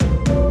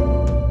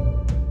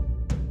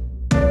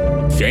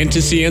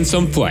Fantasy and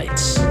Some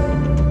Flights,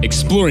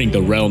 exploring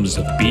the realms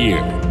of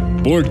beer,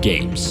 board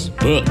games,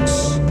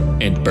 books,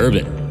 and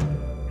bourbon.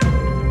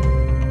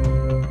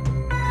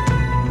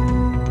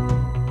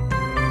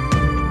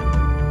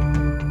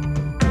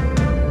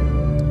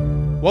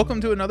 Welcome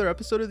to another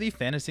episode of the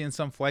Fantasy and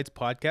Some Flights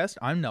podcast.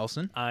 I'm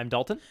Nelson. I'm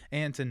Dalton.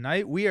 And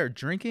tonight we are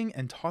drinking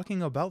and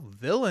talking about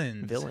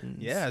villains.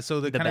 Yeah, so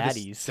the kind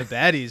baddies. The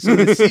baddies. So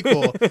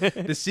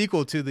the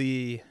sequel to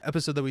the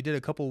episode that we did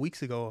a couple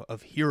weeks ago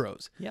of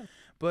Heroes. Yeah.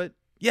 But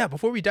yeah,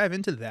 before we dive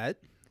into that,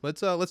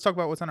 let's talk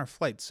about what's on our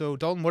flight. So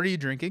Dalton, what are you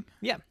drinking?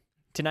 Yeah.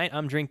 Tonight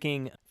I'm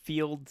drinking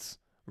Fields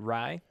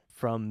Rye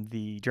from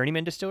the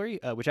Journeyman Distillery,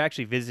 which I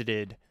actually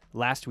visited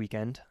last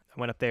weekend. I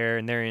went up there,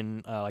 and they're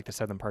in like the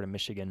southern part of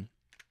Michigan.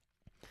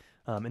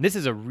 And this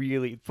is a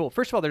really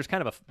first of all, they're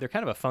kind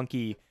of a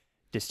funky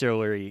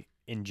distillery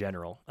in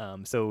general.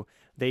 So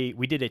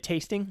we did a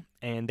tasting,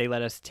 and they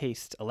let us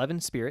taste 11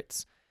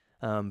 spirits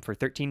for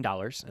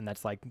 $13, and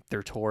that's like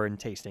their tour and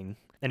tasting.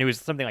 And it was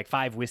something like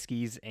 5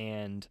 whiskeys,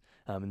 and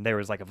there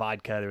was like a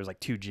vodka, there was like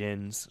 2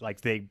 gins,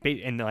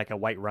 and like a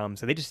white rum.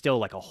 So they distill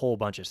like a whole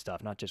bunch of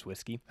stuff, not just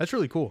whiskey. That's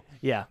really cool.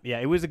 Yeah,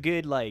 it was a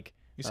good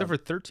You said for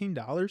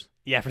 $13?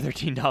 Yeah, for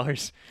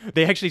 $13.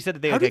 They actually said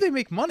that they How do they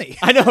make money?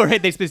 I know, right?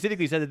 They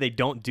specifically said that they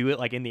don't do it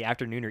like in the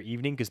afternoon or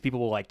evening because people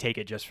will like take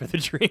it just for the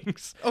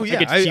drinks. Oh yeah,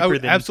 like, it's cheaper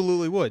I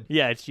absolutely would.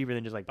 Yeah, it's cheaper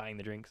than just like buying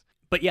the drinks.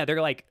 But yeah,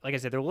 they're like I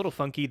said, they're a little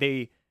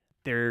funky.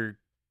 They're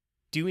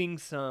doing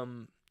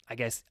some, I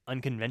guess,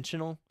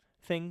 unconventional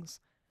things.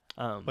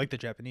 Like the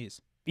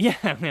Japanese. Yeah,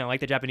 like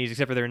the Japanese,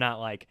 except for they're not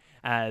like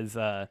as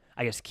I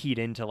guess keyed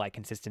into like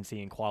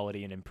consistency and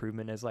quality and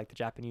improvement as like the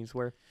Japanese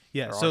were.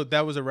 Yeah, so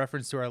that was a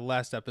reference to our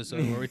last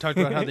episode where we talked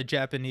about how the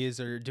Japanese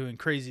are doing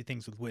crazy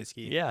things with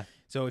whiskey. Yeah.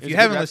 So if you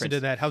haven't listened to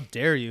that, how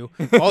dare you?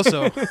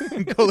 Also,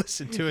 go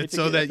listen to it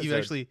so that you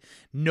actually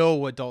know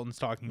what Dalton's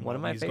talking about. One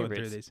of my favorites. Going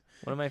through these.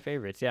 One of my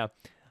favorites, yeah.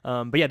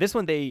 But yeah, this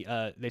one they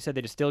said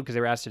they distilled because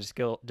they were asked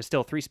to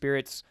distill 3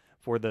 spirits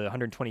for the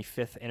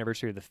 125th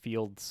anniversary of the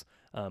Fields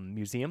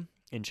Museum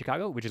in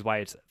Chicago, which is why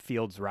it's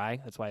Fields Rye.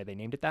 That's why they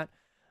named it that.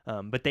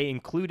 But they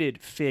included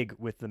fig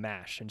with the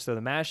mash. And so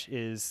the mash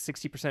is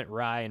 60%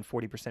 rye and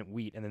 40%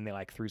 wheat, and then they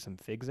like threw some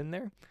figs in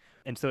there.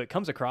 And so it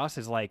comes across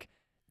as like,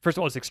 first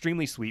of all, it's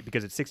extremely sweet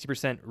because it's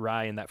 60%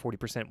 rye and that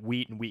 40%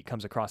 wheat, and wheat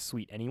comes across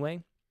sweet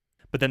anyway.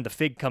 But then the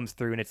fig comes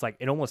through, and it's like,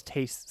 it almost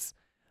tastes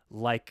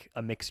like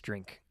a mixed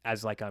drink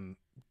as like I'm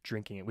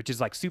drinking it, which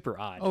is like super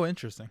odd. Oh,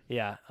 interesting.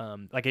 Yeah.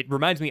 Like it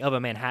reminds me of a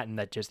Manhattan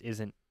that just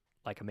isn't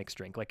like a mixed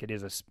drink. Like it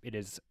is a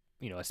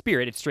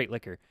spirit. It's straight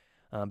liquor.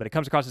 But it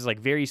comes across as like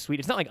very sweet.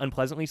 It's not like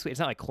unpleasantly sweet. It's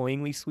not like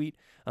cloyingly sweet,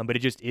 but it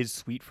just is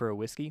sweet for a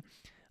whiskey.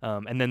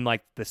 And then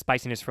like the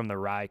spiciness from the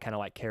rye kind of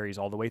like carries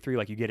all the way through.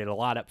 Like you get it a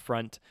lot up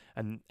front,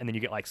 and then you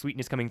get like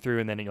sweetness coming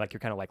through, and then you're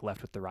kind of like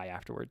left with the rye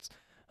afterwards.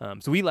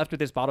 So we left with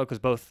this bottle because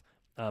both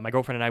my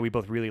girlfriend and I, we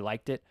both really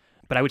liked it.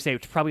 But I would say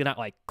it's probably not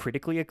like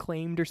critically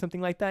acclaimed or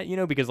something like that,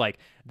 because like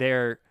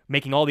they're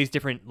making all these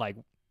different like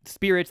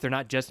spirits. They're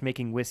not just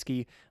making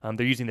whiskey.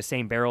 They're using the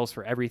same barrels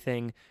for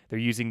everything. They're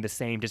using the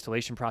same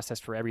distillation process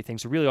for everything.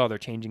 So really all they're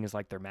changing is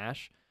like their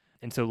mash.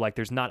 And so like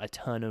there's not a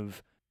ton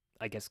of,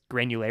 I guess,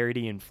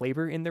 granularity and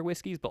flavor in their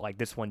whiskeys, but like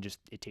this one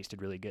it tasted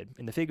really good.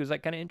 And the fig was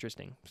like kind of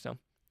interesting. So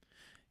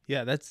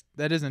yeah,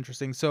 that is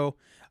interesting. So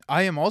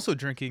I am also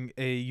drinking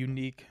a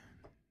unique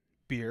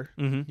beer.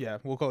 Mm-hmm. Yeah,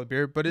 we'll call it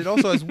beer, but it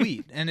also has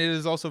wheat, and it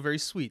is also very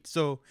sweet.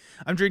 So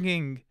I'm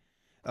drinking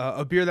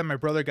a beer that my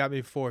brother got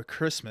me for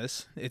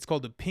Christmas. It's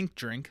called the Pink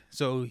Drink.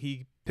 So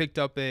he picked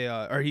up he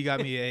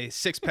got me a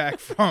 6-pack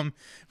from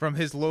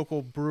his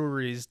local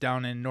breweries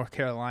down in North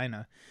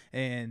Carolina,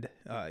 and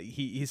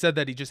he said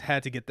that he just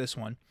had to get this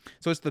one.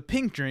 So it's the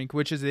Pink Drink,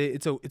 which is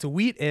it's a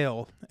wheat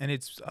ale, and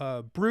it's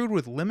brewed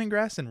with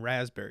lemongrass and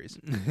raspberries.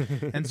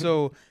 And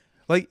so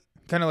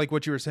kind of like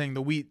what you were saying,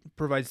 the wheat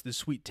provides the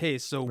sweet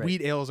taste. So right.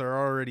 Wheat ales are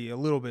already a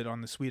little bit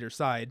on the sweeter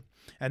side.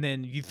 And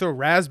then you throw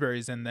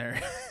raspberries in there.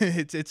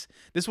 it's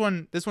this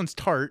one's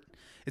tart.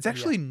 It's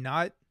actually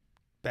not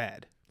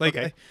bad. Like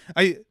okay.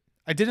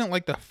 I didn't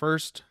like the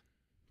first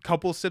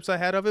couple sips I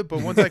had of it,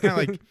 but once I kind of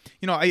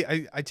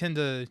like, I tend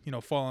to,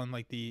 fall on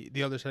like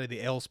the other side of the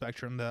ale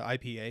spectrum, the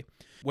IPA,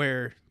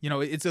 where,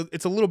 it's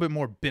a little bit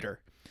more bitter,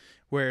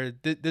 where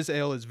this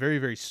ale is very,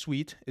 very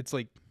sweet. It's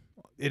like,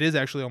 it is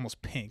actually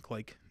almost pink.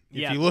 Like,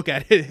 if you look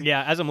at it.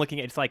 Yeah, as I'm looking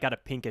at it, it's like got a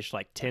pinkish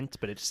like tint,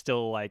 but it's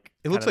still like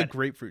it looks like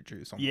grapefruit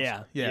juice almost.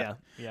 Yeah,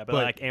 but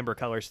like amber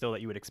color still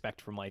that you would expect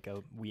from like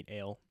a wheat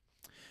ale.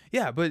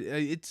 Yeah, but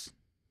it's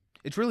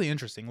really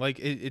interesting. Like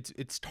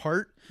it's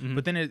tart, mm-hmm.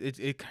 but then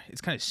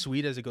it's kind of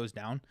sweet as it goes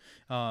down.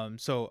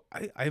 So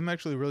I'm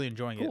actually really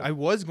enjoying cool. it. I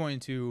was going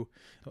to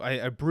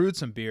I brewed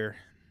some beer,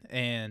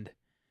 and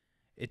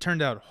it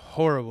turned out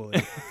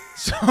horribly.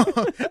 So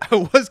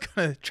I was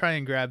gonna try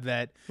and grab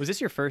that. Was this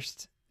your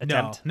first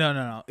attempt?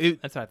 No.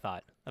 That's what I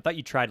thought. I thought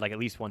you tried like at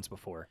least once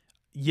before.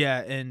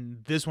 Yeah,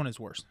 and this one is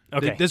worse.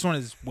 Okay. This one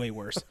is way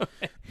worse.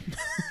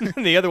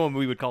 The other one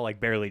we would call like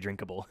barely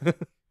drinkable.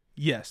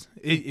 Yes,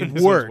 it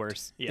This worked. one's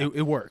worse. Yeah.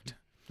 It worked.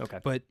 Okay.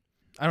 But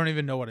I don't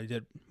even know what I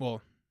did.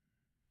 Well,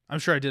 I'm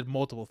sure I did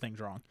multiple things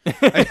wrong.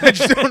 I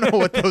just don't know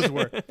what those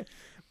were.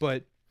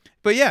 But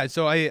yeah,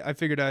 so I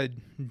figured I'd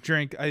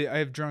drink. I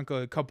have drunk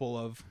a couple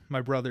of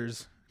my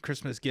brother's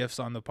Christmas gifts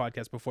on the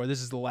podcast before.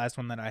 This is the last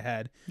one that I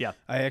had. Yeah.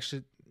 I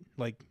actually,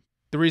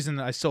 the reason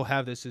I still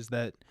have this is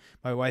that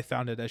my wife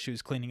found it as she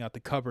was cleaning out the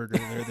cupboard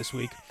earlier this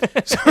week.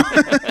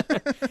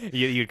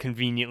 You'd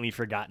conveniently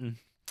forgotten.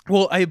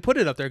 Well, I put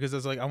it up there because I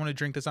was like, I want to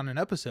drink this on an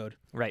episode.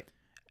 Right.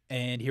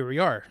 And here we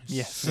are.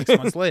 Yes. 6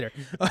 months later.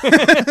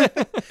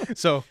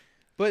 So,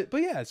 but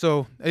yeah,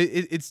 so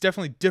it's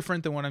definitely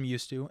different than what I'm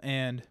used to,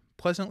 and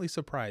pleasantly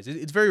surprised.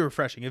 It's very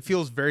refreshing. It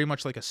feels very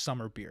much like a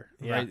summer beer,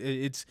 right?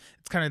 It's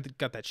kind of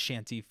got that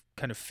shanty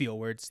kind of feel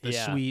where it's the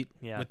sweet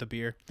with the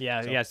beer.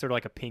 Yeah, So, yeah, sort of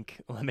like a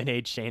pink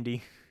lemonade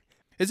shandy.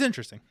 It's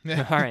interesting. All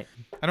right.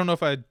 I don't know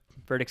if I'd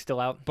Verdict's still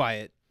out. buy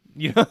it.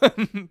 You know,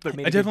 but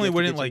maybe I definitely good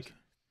wouldn't gift to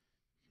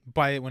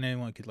buy it when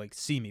anyone could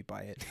see me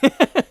buy it.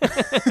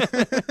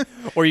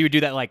 Or you would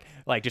do that like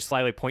just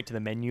slightly point to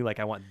the menu like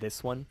I want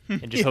this one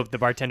and just hope the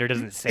bartender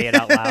doesn't say it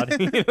out loud.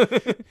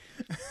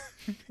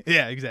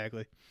 Yeah,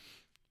 exactly.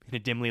 In a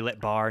dimly lit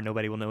bar,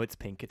 nobody will know it's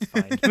pink. It's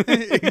fine.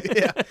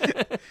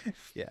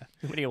 Yeah.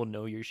 Nobody will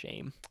know your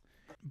shame.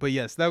 But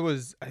yes, that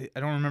was I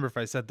don't remember if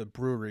I said the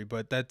brewery,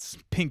 but that's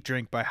Pink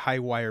Drink by High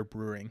Wire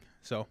Brewing.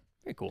 So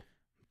Very cool.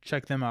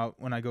 check them out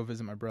when I go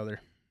visit my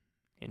brother,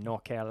 In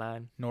North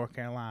Carolina. North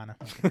Carolina.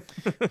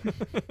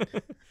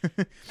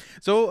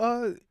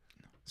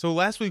 So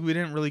last week we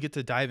didn't really get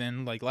to dive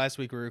in. Like last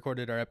week we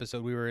recorded our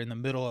episode. We were in the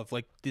middle of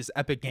this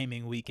epic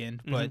gaming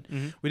weekend, but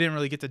we didn't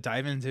really get to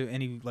dive into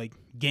any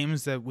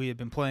games that we had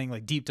been playing,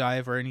 deep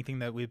dive or anything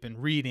that we've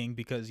been reading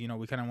because we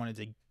kind of wanted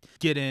to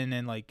get in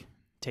and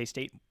Taste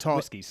State talk,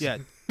 whiskeys. Yeah,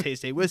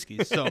 taste eight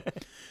whiskeys.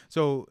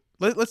 So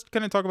let's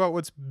kind of talk about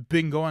what's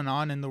been going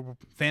on in the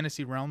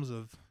fantasy realms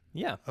of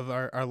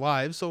our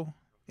lives. So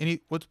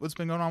what's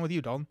been going on with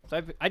you, Dalton?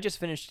 So I just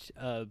finished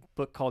a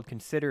book called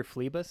Consider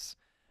Phlebas.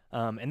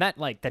 And that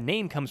the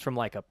name comes from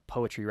a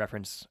poetry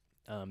reference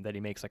that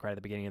he makes right at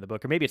the beginning of the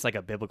book, or maybe it's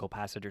a biblical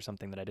passage or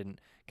something that I didn't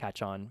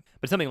catch on,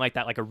 but something like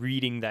that, a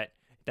reading that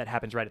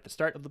happens right at the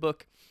start of the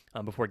book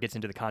before it gets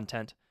into the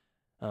content.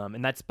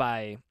 And that's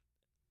by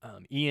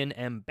Ian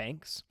M.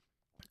 Banks.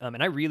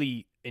 And I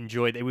really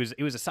enjoyed it.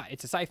 It's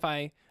a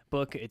sci-fi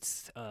book.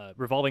 It's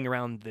revolving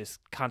around this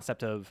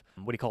concept of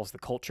what he calls the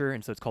culture,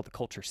 and so it's called the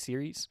Culture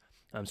series.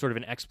 Sort of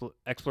an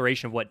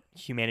exploration of what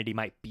humanity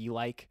might be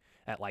like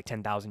at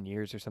 10,000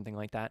 years or something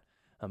like that,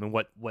 and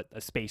what a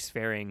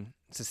spacefaring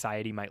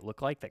society might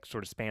look like that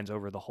sort of spans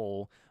over the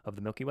whole of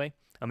the Milky Way.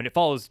 And it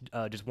follows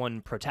just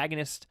one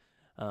protagonist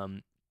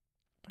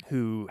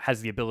who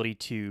has the ability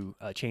to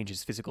change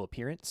his physical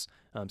appearance.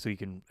 So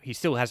he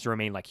still has to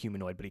remain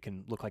humanoid, but he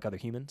can look like other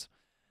humans.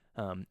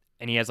 And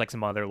he has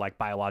some other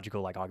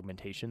biological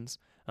augmentations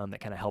that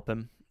kind of help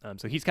him.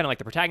 So he's kind of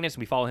the protagonist,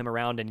 and we follow him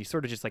around, and he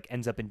sort of just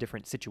ends up in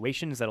different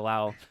situations that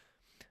allow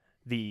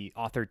the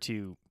author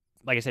to,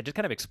 like I said, just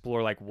kind of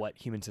explore what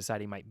human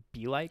society might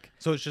be like.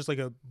 So it's just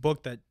a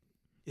book that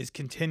is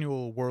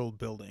continual world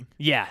building.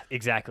 Yeah,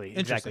 exactly.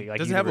 Interesting. Exactly.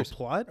 Does it have a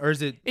plot, or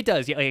is it? It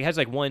does. Yeah, it has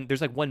one.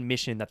 There's one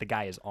mission that the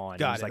guy is on.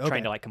 Got He's it.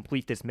 trying to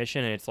complete this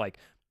mission, and it's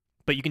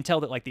but you can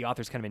tell that the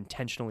author's kind of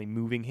intentionally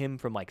moving him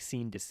from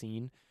scene to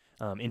scene,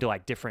 into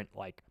different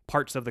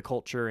parts of the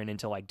culture, and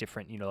into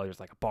different there's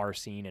a bar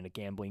scene and a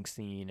gambling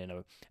scene and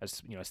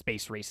a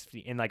space race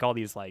and all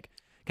these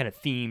kind of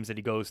themes that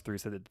he goes through,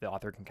 so that the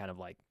author can kind of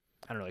I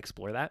don't know,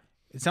 explore that.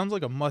 It sounds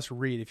like a must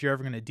read if you're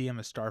ever going to DM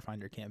a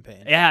Starfinder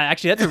campaign. Yeah,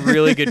 actually, that's a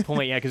really good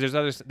point. Yeah, because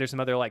there's some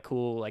other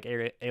cool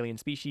alien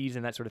species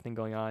and that sort of thing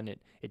going on.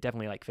 It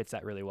definitely fits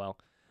that really well.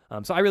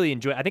 So I really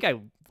enjoy. I think I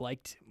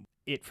liked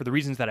it for the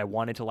reasons that I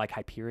wanted to like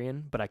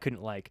Hyperion, but I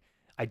couldn't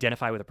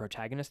identify with a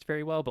protagonist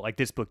very well. But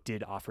this book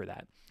did offer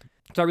that,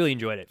 so I really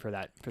enjoyed it for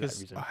that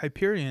reason.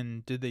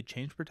 Hyperion, did they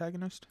change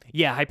protagonist?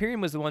 Yeah, Hyperion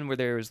was the one where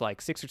there was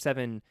 6 or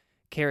 7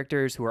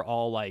 characters who are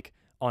all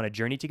on a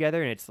journey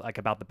together, and it's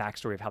about the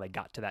backstory of how they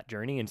got to that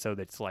journey, and so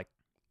that's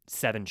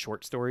 7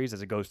 short stories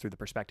as it goes through the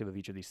perspective of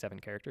each of these 7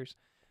 characters.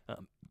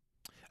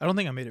 I don't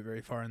think I made it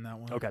very far in that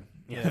one. Okay,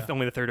 yeah.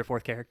 Only the 3rd or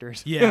 4th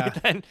characters. Yeah.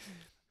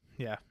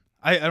 Yeah.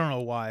 I don't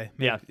know why.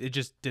 Maybe Yeah. It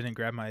just didn't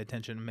grab my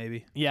attention,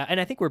 maybe. Yeah, and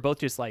I think we're both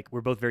just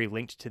we're both very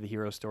linked to the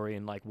hero story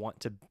and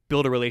want to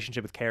build a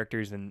relationship with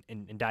characters and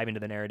dive into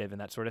the narrative and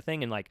that sort of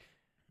thing. And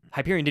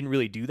Hyperion didn't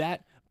really do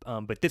that,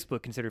 but this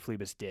book, Consider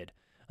Phlebas, did.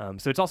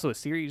 So it's also a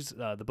series.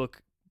 The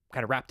book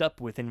kind of wrapped up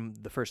within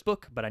the first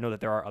book, but I know that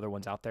there are other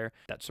ones out there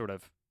that sort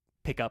of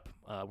pick up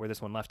where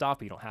this one left off,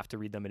 but you don't have to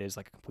read them. It is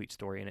a complete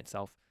story in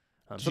itself.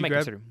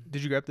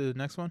 Did you grab the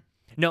next one?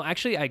 No,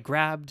 actually, I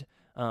grabbed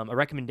a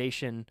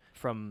recommendation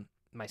from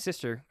my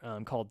sister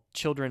called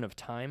Children of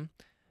Time.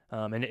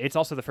 And it's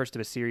also the first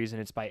of a series,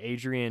 and it's by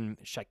Adrian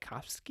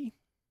Tchaikovsky.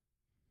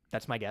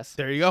 That's my guess.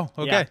 There you go.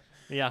 Okay.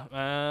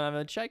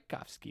 Yeah.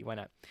 Tchaikovsky. Why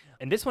not?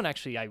 And this one,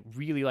 actually, I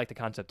really like the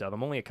concept of.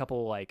 I'm only a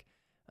couple,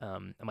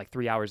 I'm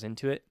 3 hours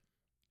into it,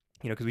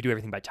 because we do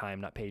everything by time,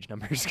 not page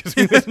numbers, because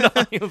we listen to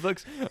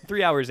audiobooks.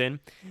 3 hours in.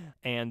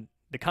 And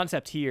the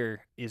concept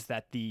here is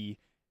that the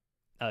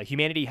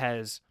humanity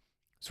has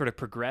sort of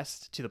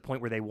progressed to the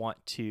point where they want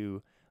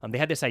to. They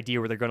had this idea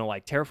where they're going to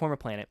like terraform a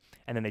planet,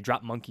 and then they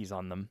drop monkeys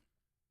on them,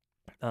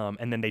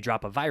 and then they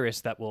drop a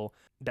virus that will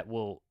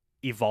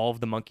evolve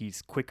the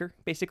monkeys quicker,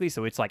 basically.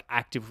 So it's like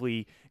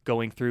actively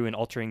going through and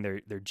altering their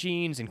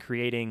genes and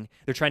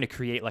they're trying to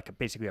create like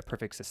basically a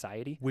perfect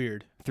society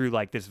Weird. through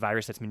like this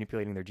virus that's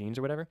manipulating their genes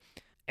or whatever.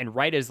 And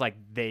right as like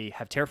they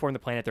have terraformed the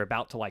planet, they're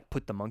about to like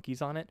put the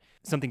monkeys on it,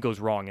 something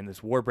goes wrong and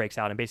this war breaks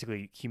out, and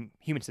basically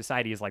human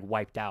society is like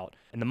wiped out,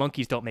 and the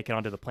monkeys don't make it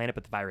onto the planet,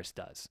 but the virus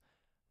does.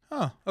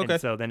 Oh, okay.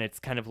 And so then it's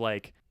kind of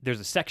like there's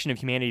a section of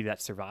humanity that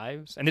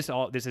survives, and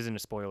this isn't a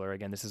spoiler.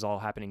 Again, this is all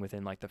happening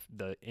within like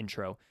the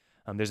intro.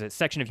 There's a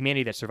section of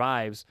humanity that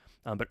survives,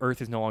 but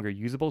Earth is no longer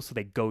usable, so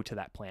they go to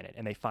that planet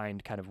and they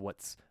find kind of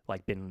what's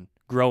like been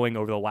growing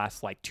over the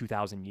last like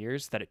 2,000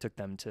 years that it took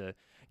them to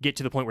get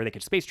to the point where they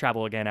could space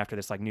travel again after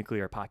this like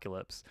nuclear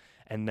apocalypse,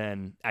 and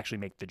then actually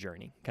make the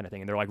journey kind of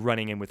thing. And they're like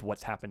running in with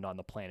what's happened on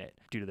the planet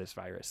due to this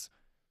virus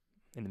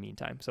in the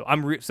meantime. So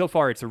so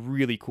far it's a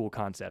really cool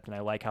concept, and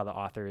I like how the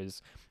author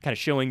is kind of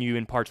showing you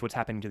in parts what's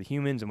happening to the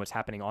humans and what's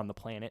happening on the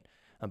planet,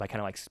 by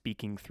kind of like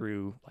speaking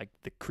through like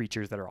the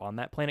creatures that are on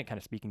that planet, kind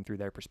of speaking through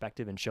their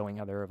perspective and showing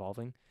how they're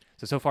evolving.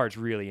 So far it's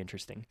really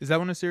interesting. Is that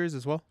one a series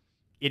as well?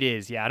 It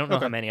is, yeah. I don't know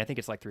Okay. how many. I think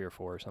it's like 3 or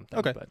 4 or something.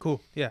 Okay, But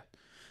cool. Yeah.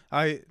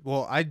 I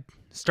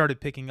started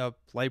picking up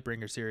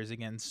Lightbringer series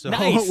again. So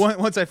Nice.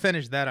 once I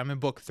finish that, I'm in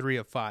book 3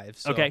 of 5.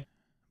 So. Okay.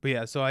 But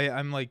yeah, so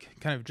I'm like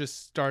kind of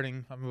just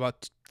starting. I'm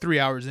about 3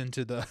 hours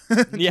into the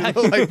Yeah.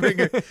 to the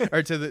Lightbringer,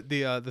 or to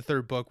the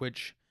third book,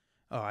 which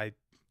I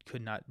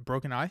could not.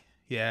 Broken Eye.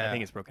 Yeah, I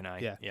think it's Broken Eye.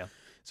 Yeah. Yeah.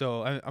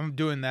 So I'm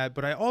doing that,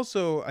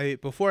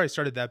 but before I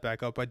started that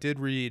back up, I did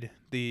read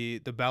the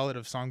Ballad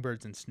of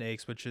Songbirds and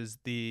Snakes, which is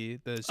the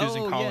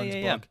Susan Collins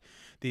book,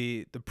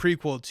 the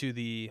prequel to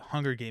the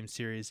Hunger Games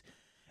series,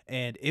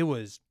 and it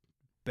was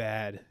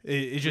bad.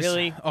 It just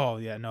Really? Oh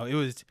yeah, no, it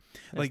was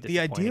like the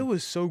idea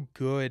was so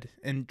good,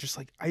 and just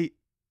like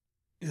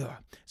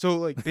so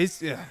like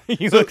basically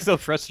You look so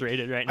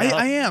frustrated right now.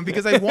 I am,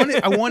 because I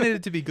wanted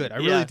it to be good. I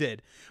Yeah. really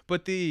did.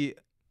 But the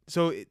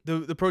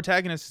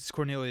protagonist is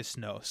Cornelius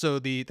Snow. So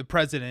the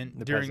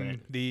president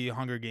during the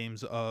Hunger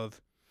Games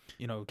of,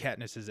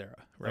 Katniss's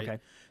era, right? Okay.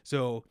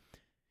 So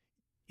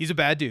he's a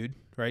bad dude,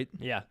 right?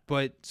 Yeah.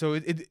 But so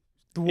Is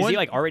he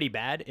like already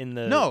bad in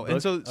the No,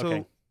 book? and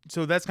Okay.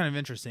 so that's kind of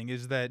interesting,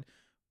 is that,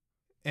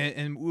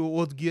 and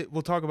we'll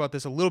talk about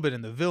this a little bit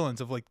in the villains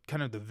of like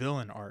kind of the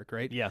villain arc,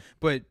 right? Yeah.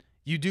 But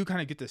you do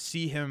kind of get to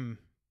see him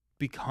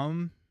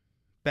become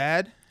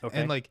bad, Okay.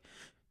 and like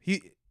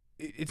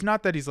it's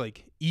not that he's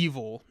like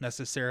evil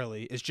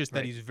necessarily. It's just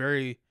that Right. he's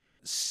very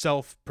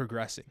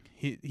self-progressing.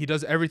 He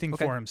does everything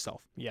Okay. for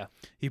himself. Yeah.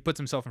 He puts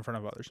himself in front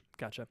of others,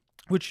 Gotcha.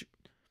 which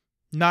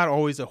not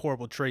always a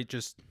horrible trait.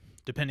 Just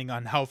depending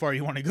on how far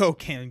you want to go,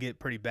 can get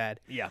pretty bad.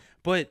 Yeah.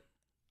 But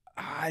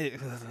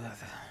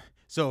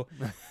so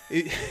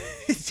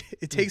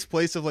it takes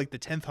place of like the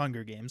 10th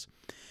Hunger Games,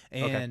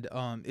 and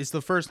it's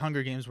the first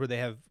Hunger Games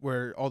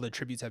where all the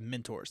tributes have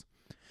mentors.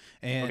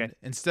 And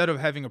instead of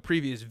having a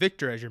previous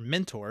victor as your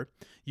mentor,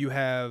 you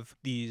have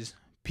these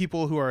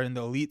people who are in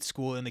the elite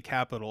school in the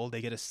capital.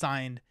 They get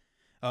assigned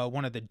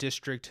one of the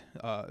district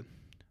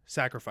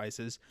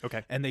sacrifices,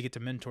 and they get to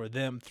mentor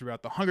them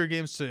throughout the Hunger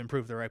Games to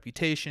improve their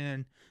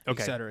reputation, et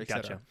cetera, et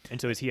Gotcha. cetera. And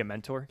so is he a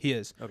mentor? He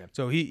is. Okay.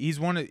 So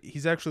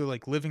he's actually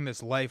like living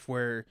this life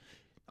where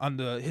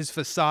his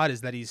facade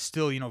is that he's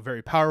still,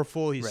 very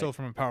powerful. He's still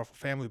from a powerful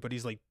family, but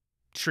he's like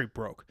straight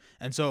broke.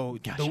 And so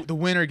the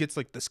winner gets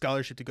like the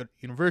scholarship to go to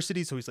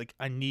university. So he's like,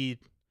 I need,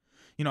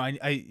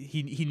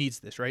 he needs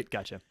this, right?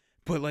 Gotcha.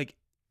 But like,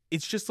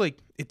 it's just like,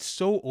 it's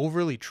so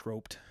overly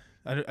troped.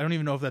 I don't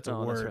even know if that's a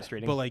That's word,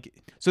 frustrating. but like,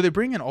 so they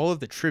bring in all of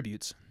the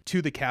tributes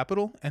to the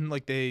Capitol, and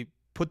like they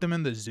put them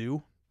in the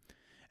zoo,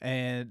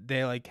 and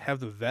they like have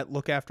the vet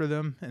look after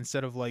them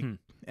instead of like, and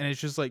it's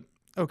just like,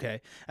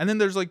 okay. And then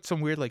there's like some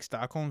weird like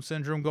Stockholm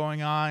syndrome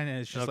going on, and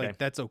it's just like,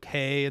 that's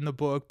okay in the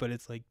book, but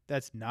it's like,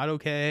 that's not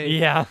okay.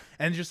 Yeah.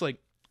 And just like,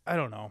 I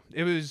don't know.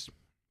 It was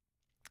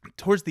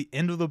towards the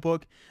end of the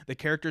book, the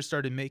characters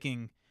started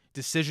making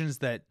decisions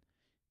that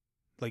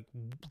like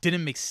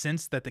didn't make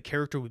sense that the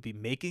character would be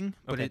making,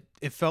 but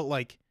it felt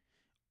like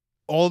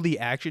all the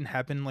action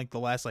happened like the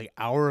last like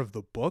hour of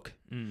the book.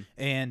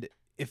 And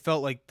it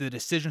felt like the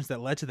decisions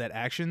that led to that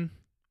action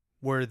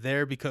were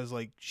there because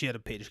like she had a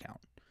page count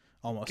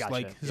almost. Gotcha.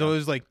 Like, so it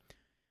was like,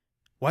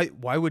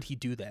 why would he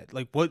do that?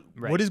 Like what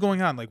is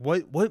going on? Like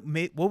what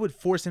would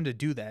force him to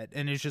do that?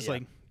 And it's just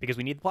like, because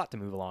we need the plot to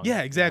move along.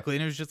 yeah, exactly.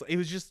 And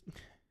it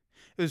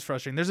was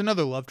frustrating. There's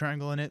another love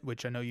triangle in it,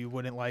 which I know you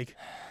wouldn't like.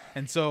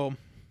 And so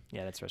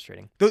Yeah, that's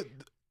frustrating.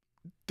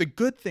 The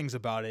good things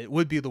about it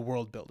would be the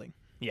world building.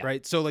 Yeah.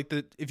 Right. So like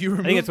if you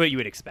remove, I think that's what you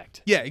would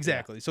expect. Yeah,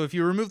 exactly. So if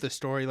you remove the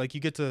story, like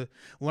you get to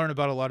learn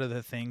about a lot of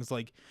the things,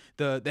 like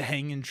the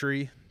hanging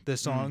tree, the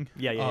song.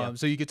 Yeah.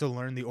 So you get to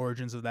learn the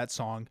origins of that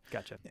song.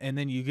 Gotcha. And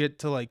then you get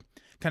to like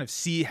kind of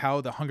see how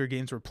the Hunger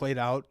Games were played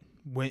out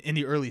in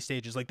the early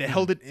stages. Like they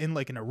held it in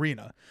like an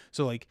arena.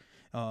 So like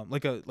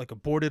like a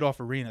boarded off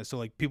arena. So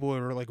like people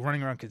are like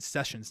running around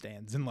concession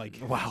stands and like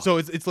Wow. So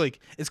it's like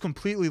it's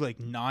completely like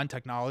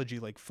non-technology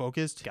like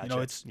focused. Gotcha. You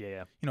know, it's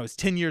yeah. it's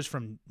 10 years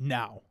from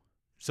now.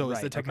 So it's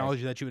Right, the okay.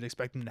 technology that you would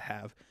expect them to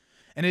have.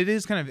 And it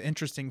is kind of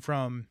interesting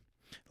from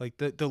like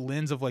the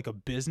lens of like a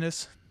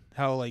business,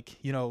 how like,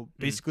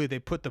 basically they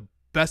put the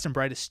best and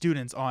brightest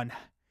students on,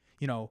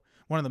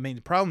 one of the main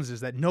problems is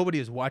that nobody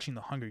is watching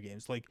the Hunger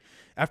Games. Like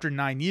after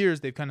 9 years,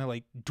 they've kind of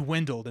like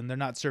dwindled and they're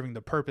not serving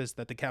the purpose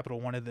that the Capitol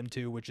wanted them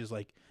to, which is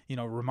like,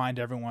 remind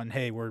everyone,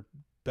 hey, we're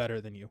better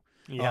than you.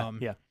 Yeah.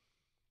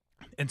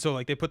 And so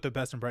like they put the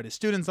best and brightest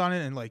students on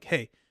it and like,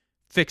 hey,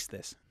 fix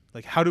this.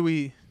 Like, how do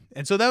we?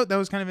 And so that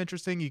was kind of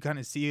interesting. You kind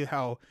of see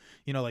how,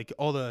 like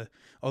all the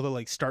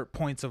like start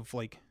points of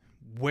like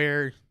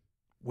where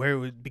it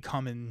would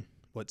become in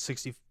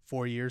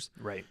 64 years.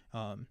 Right.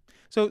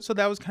 So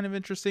that was kind of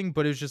interesting,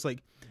 but it was just like,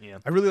 Yeah.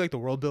 I really like the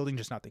world building,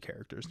 just not the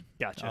characters.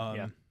 Gotcha.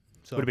 Yeah.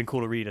 So Would have been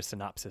cool to read a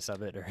synopsis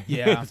of it, or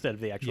Yeah. instead of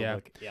the actual Yeah.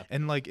 book. Yeah.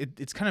 And like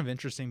it's kind of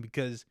interesting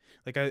because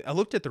like I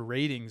looked at the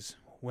ratings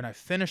when I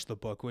finished the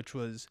book, which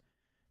was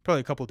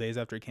probably a couple days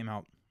after it came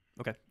out.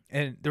 Okay.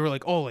 And they were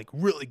like, oh, like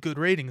really good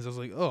ratings. I was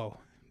like, oh,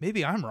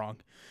 maybe I'm wrong.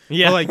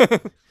 Yeah.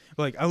 But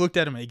like I looked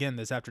at them again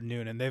this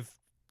afternoon, and they've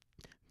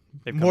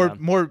They've come down.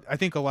 more. I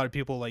think a lot of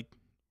people like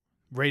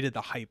rated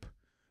the hype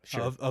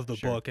Sure. of the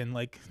Sure. book, and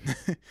like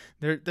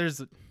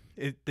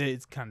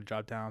it's kind of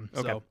dropped down.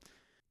 Okay. So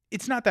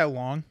it's not that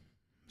long.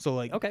 So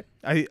like Okay.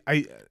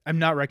 I'm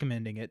not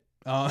recommending it.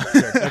 Sure.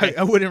 Okay.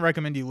 I wouldn't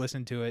recommend you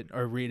listen to it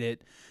or read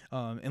it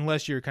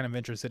unless you're kind of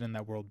interested in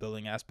that world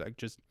building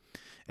aspect. Right.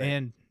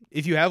 And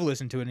if you have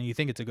listened to it and you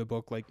think it's a good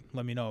book, like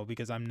let me know,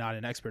 because I'm not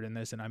an expert in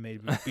this and I may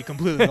be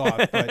completely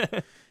off.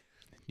 But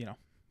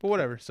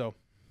whatever. So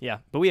Yeah,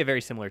 but we have very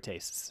similar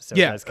tastes. So it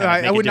yeah, does kind of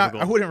make I it would not.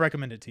 difficult. I wouldn't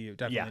recommend it to you.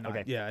 Definitely Yeah, not.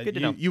 okay. Yeah, Good to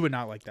you, know. you would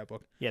not like that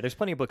book. Yeah, there's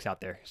plenty of books out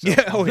there. So.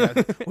 Yeah. Oh yeah.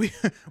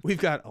 We've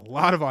got a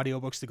lot of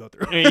audiobooks to go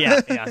through.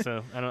 yeah.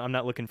 So I'm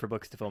not looking for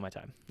books to fill my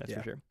time. That's Yeah.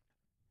 for sure.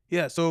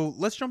 Yeah, so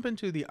let's jump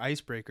into the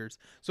icebreakers.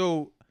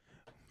 So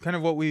kind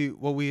of what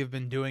we have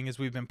been doing is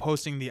we've been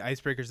posting the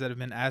icebreakers that have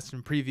been asked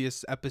in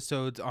previous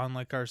episodes on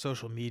like our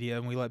social media,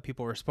 and we let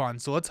people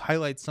respond. So let's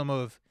highlight some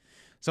of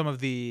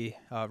the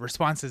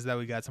responses that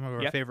we got, some of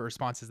our Yep. favorite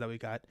responses that we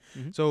got.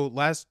 Mhm. So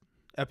last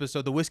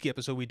episode, the whiskey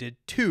episode, we did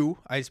 2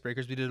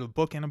 icebreakers. We did a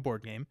book and a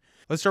board game.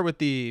 Let's start with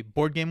the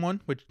board game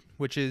one,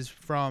 which is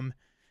from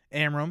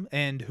Amram,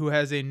 and who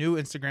has a new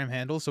Instagram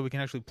handle, so we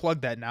can actually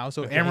plug that now.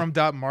 So Okay.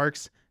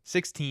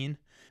 Amram.marks16,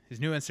 his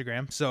new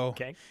Instagram. So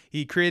Okay.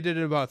 he created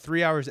it about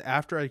 3 hours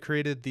after I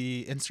created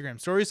the Instagram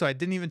story, so I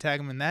didn't even tag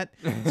him in that.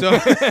 So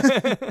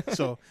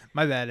so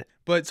my bad.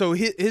 But so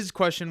his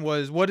question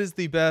was, what is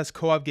the best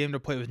co-op game to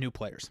play with new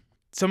players?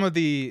 Some of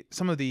the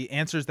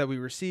answers that we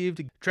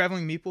received,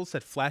 Traveling Meeple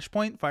said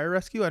Flashpoint Fire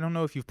Rescue. I don't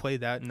know if you've played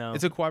that. No.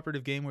 It's a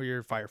cooperative game where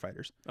you're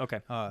firefighters.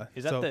 Okay.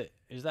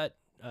 Is that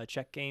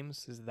Czech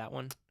Games? Is it that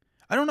one?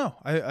 I don't know.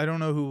 I don't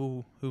know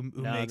who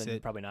No, makes then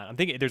it. probably not. I'm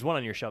thinking there's one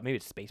on your shelf. Maybe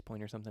it's Space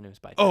Point or something. It was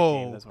by Czech Oh,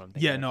 Games. That's what I'm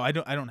thinking. yeah, of. no, I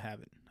don't have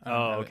it. I don't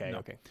Oh, have okay, it, no.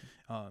 okay.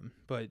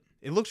 But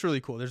it looks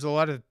really cool. There's a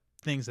lot of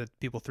things that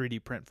people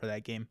 3D print for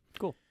that game.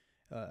 Cool.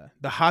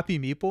 The Hoppy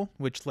Meeple,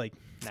 which like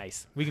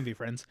Nice. we can be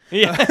friends,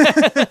 Yeah.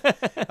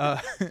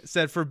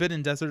 said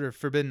Forbidden Desert or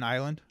Forbidden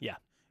Island. Yeah.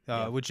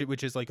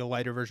 Which is like a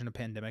lighter version of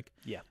Pandemic.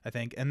 Yeah. I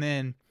think. And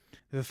then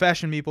the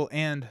Fashion Meeple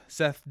and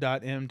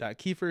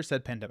Seth.m.Kiefer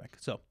said Pandemic.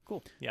 So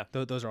Cool. Yeah.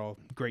 those are all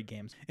great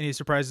games. Any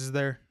surprises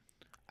there?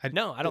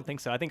 No, I don't think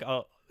so. I think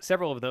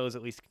several of those,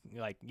 at least,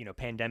 like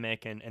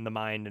Pandemic and the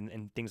Mind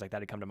and things like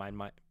that, had come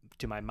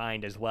to my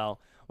mind as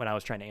well when I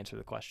was trying to answer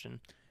the question.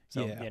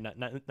 So Yeah.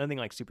 nothing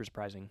like super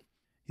surprising.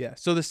 Yeah.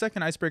 So the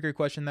second icebreaker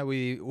question that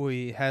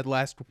we had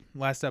last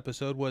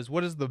episode was,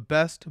 what is the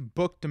best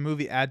book to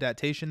movie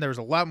adaptation? There was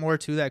a lot more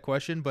to that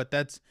question, but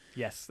that's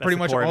pretty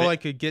much all I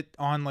could get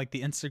on like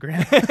the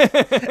Instagram.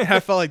 And I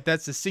felt like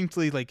that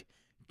succinctly like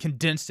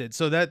condensed it.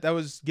 So that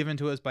was given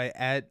to us by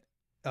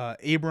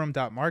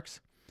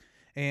Abram.marks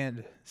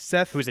and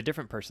Seth, Who is a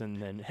different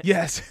person than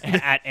yes.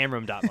 at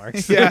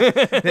Amram.marks. Yeah.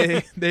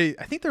 They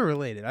I think they're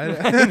related.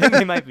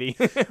 They might be.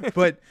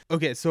 But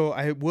okay, so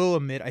I will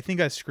admit, I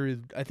think I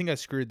screwed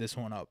this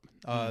one up.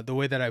 The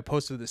way that I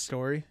posted the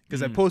story,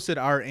 because I posted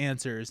our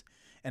answers,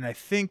 and I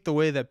think the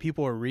way that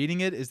people are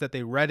reading it is that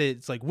they read it.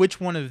 It's like, which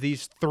one of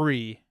these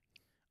 3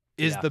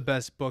 is Yeah. the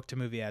best book to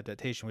movie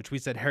adaptation? Which we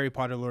said Harry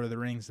Potter, Lord of the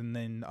Rings, and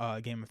then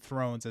Game of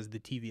Thrones as the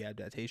TV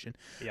adaptation.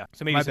 Yeah.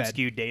 So maybe My some bad.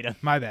 skewed data.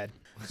 My bad.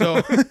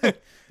 So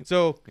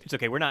It's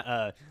okay. We're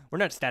not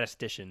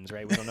statisticians,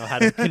 right? We don't know how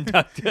to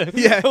conduct a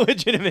Yeah.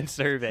 legitimate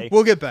survey.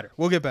 we'll get better.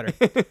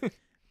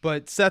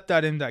 But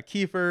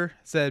Seth.m.Kiefer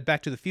said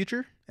Back to the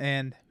Future,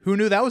 and who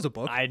knew that was a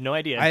book? I had no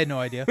idea. I had no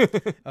idea.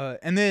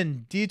 And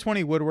then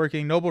D20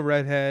 Woodworking, Noble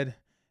Redhead,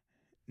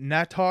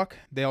 Nat Talk,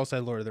 they all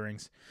said Lord of the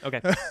Rings,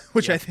 Okay.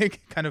 which Yeah. I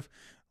think kind of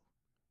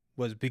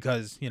was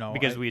because,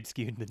 Because we had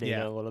skewed the data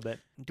Yeah. a little bit.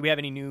 Do we have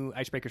any new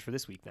icebreakers for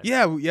this week then?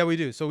 Yeah, we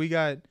do. So we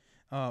got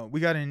we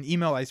got an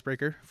email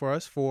icebreaker for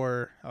us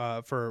for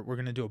we're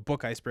gonna do a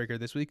book icebreaker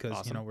this week because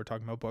Awesome. we're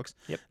talking about books.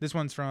 Yep. This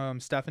one's from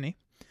Stephanie,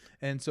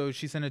 and so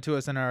she sent it to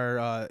us in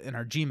our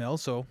Gmail.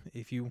 So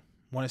if you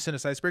want to send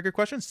us icebreaker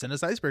questions, send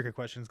us icebreaker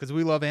questions because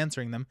we love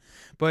answering them.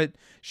 But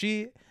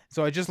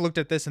so I just looked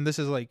at this and this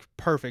is like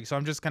perfect. So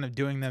I'm just kind of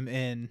doing them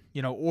in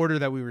order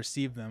that we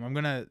received them. I'm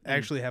gonna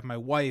actually have my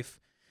wife.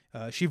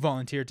 She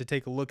volunteered to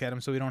take a look at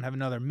them so we don't have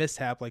another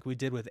mishap like we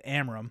did with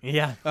Amram.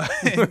 Yeah.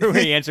 Where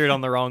you answered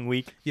on the wrong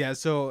week. Yeah,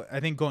 so I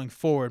think going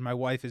forward, my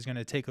wife is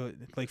going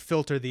to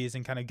filter these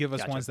and kind of give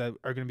us Gotcha. ones that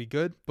are going to be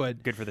good.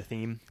 But Good for the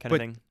theme kind But- of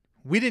thing.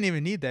 we didn't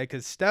even need that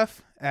because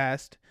Steph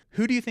asked,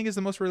 who do you think is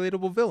the most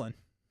relatable villain?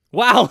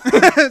 Wow.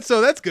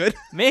 So that's good.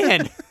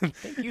 Man.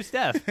 Thank you,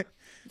 Steph.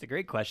 It's a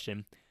great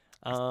question.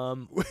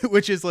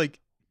 Which is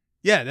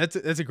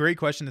that's a great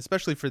question,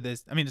 especially for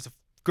this. I mean, it's a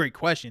great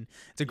question.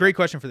 It's a great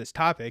question for this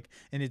topic.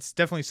 And it's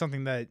definitely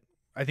something that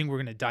I think we're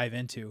going to dive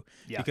into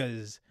Yeah.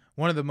 because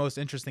one of the most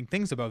interesting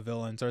things about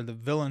villains are the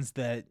villains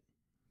that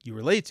you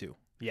relate to.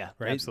 Yeah,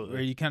 Right? absolutely.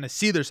 Where you kind of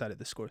see their side of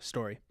the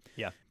story.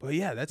 Yeah. But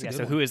yeah, that's a Yeah, good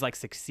so one. who has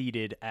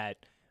succeeded at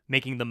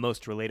making the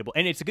most relatable?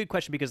 And it's a good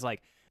question because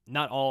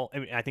not all. I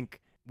mean, I think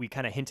we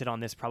kind of hinted on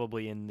this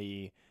probably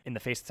in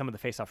some of the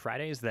Face Off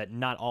Fridays that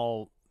not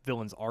all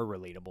villains are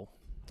relatable,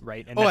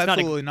 right? And Oh, that's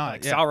absolutely not. not,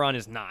 Like, yeah. Sauron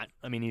is not.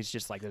 I mean, he's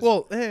just like this.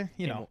 Well, I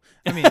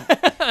mean,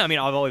 I mean,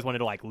 I've always wanted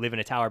to live in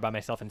a tower by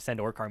myself and send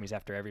orc armies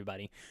after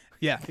everybody.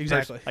 yeah,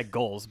 exactly. Like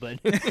goals, but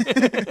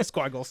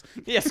Squad goals.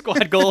 yeah,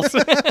 squad goals.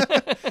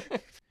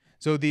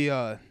 So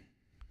the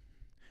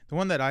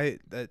one that I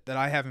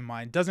have in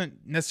mind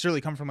doesn't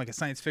necessarily come from a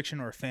science fiction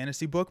or a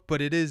fantasy book,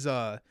 but it is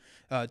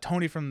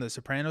Tony from The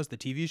Sopranos, the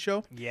TV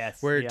show,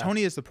 Yes. where yeah.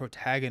 Tony is the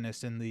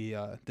protagonist in the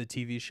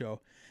TV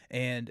show,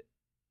 and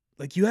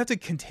you have to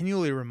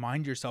continually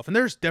remind yourself, and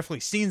there's definitely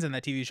scenes in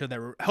that TV show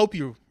that help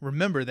you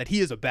remember that he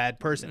is a bad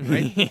person,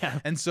 right? yeah.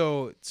 And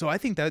so I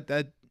think that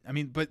I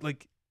mean, but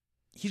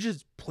he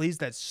just plays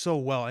that so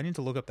well. I need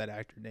to look up that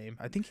actor name.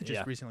 I think he just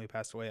Yeah. recently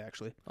passed away,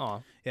 actually. Aw.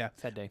 Yeah.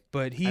 Sad day.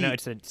 But I know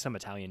it's some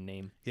Italian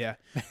name. yeah,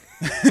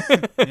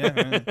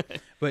 yeah.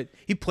 But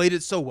he played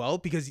it so well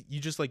because you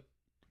just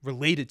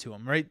related to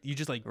him, right? You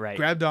just Right.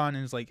 grabbed on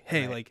and was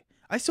hey, Right.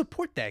 I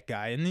support that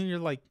guy, and then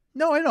you're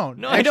no, I don't.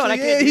 No, I don't. I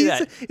Actually, can't do he's,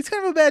 that. He's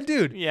kind of a bad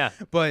dude. Yeah.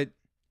 But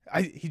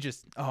he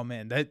just oh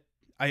man, that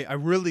I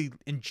really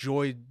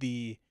enjoyed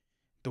the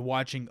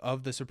watching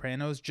of The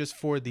Sopranos just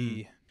for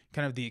the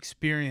kind of the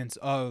experience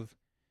of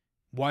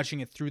watching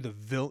it through the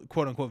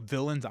quote unquote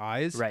villain's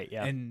eyes, Right.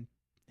 Yeah. and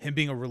him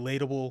being a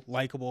relatable,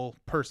 likable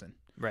person.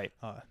 Right.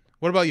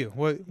 What about you?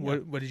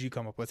 What did you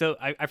come up with? So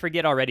I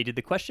forget already. Did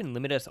the question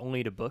limit us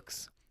only to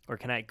books, or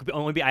can I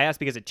only be? I asked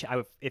because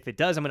if it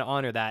does, I'm going to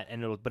honor that,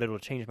 and it'll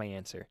change my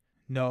answer.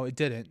 No, it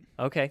didn't.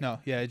 Okay. No,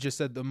 yeah, it just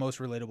said the most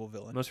relatable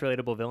villain. Most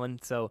relatable villain.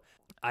 So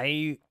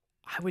I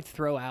would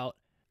throw out,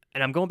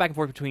 and I'm going back and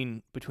forth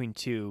between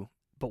two,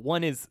 but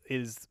one is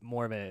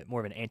more of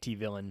an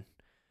anti-villain,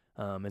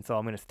 and so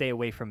I'm going to stay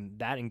away from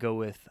that and go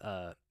with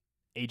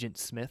Agent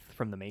Smith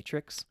from The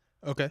Matrix.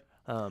 Okay.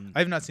 I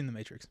have not seen The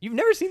Matrix. You've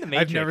never seen The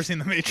Matrix? I've never seen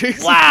The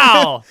Matrix.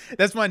 Wow.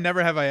 That's my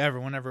never have I ever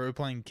whenever we're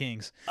playing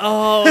Kings.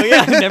 Oh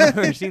yeah, I've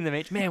never seen The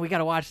Matrix. Man, we got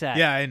to watch that.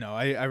 Yeah, I know.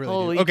 I really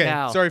Holy do. Okay,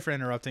 cow. sorry for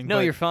interrupting. No,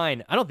 but you're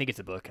fine. I don't think it's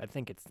a book. I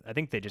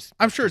think they just.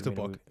 I'm sure it's a made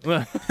book. movie.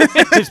 Well,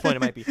 at this point, it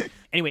might be.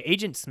 Anyway,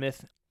 Agent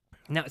Smith.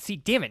 Now, see,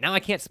 damn it! Now I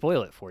can't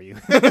spoil it for you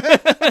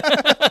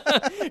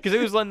because it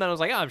was one that I was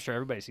like, oh, I'm sure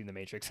everybody's seen The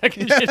Matrix. I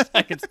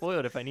can spoil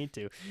it if I need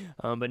to.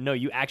 But no,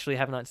 you actually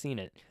have not seen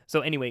it.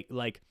 So anyway,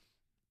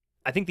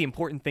 I think the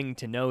important thing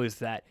to know is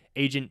that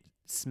Agent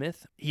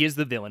Smith, he is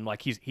the villain.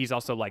 He's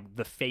also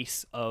the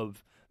face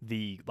of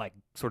the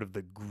sort of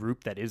the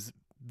group that is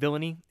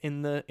villainy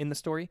in the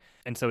story.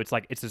 And so it's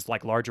this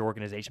larger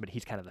organization, but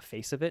he's kind of the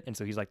face of it. And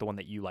so he's the one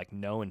that you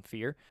know and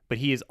fear. But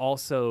he is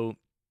also,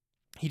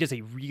 he does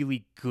a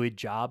really good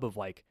job of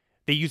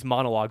they use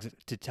monologues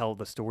to tell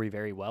the story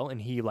very well.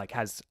 And he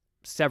has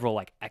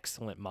several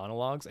excellent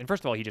monologues. And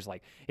first of all, he just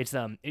it's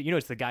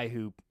it's the guy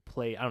who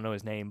I don't know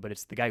his name, but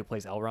it's the guy who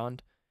plays Elrond.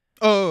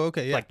 Oh,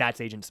 okay, yeah. That's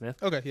Agent Smith.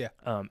 Okay, yeah.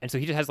 And so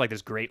he just has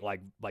this great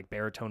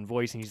baritone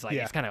voice, and he's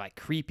Yeah. it's kind of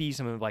creepy,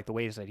 some of the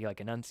ways that he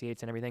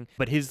enunciates and everything.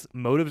 But his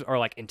motives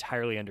are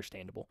entirely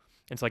understandable.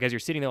 And so as you're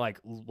sitting there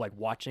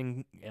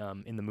watching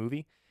in the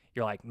movie,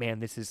 you're man,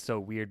 this is so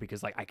weird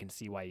because I can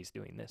see why he's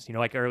doing this,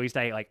 or at least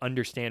I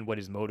understand what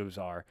his motives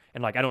are,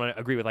 and I don't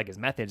agree with his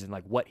methods and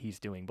what he's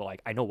doing, but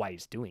I know why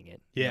he's doing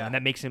it. Yeah. And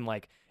that makes him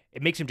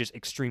it makes him just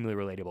extremely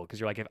relatable because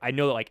you're if I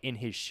know that in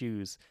his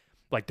shoes,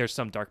 there's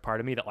some dark part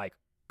of me that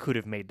could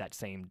have made that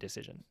same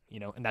decision,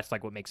 and that's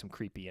what makes him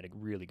creepy and a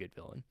really good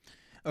villain.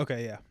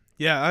 Okay, yeah.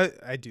 Yeah,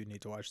 I do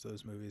need to watch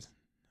those movies.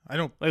 I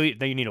don't. Well, you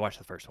need to watch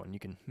the first one. You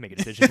can make a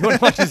decision if you want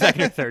to watch the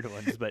second or third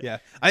ones, but Yeah,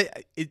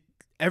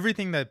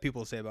 everything that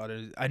people say about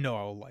it, I know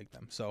I will like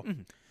them. So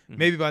Mhm.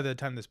 maybe by the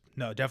time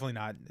no, definitely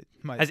not.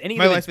 has any of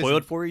my it been life is-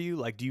 spoiled for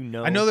you? Do you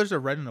know? I know there's a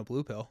red and a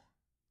blue pill,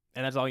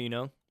 and that's all you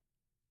know.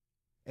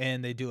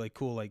 and they do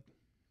cool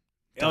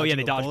Oh yeah,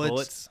 they dodging dodge the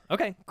bullets.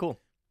 Okay, cool.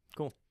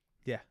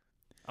 Yeah.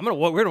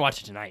 We're gonna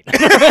watch it tonight.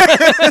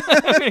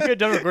 I'm gonna get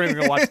done recording.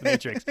 We're gonna watch The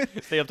Matrix.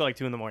 Stay up till like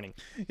 2 a.m.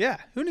 Yeah,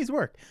 who needs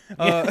work?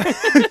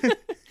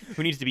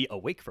 Who needs to be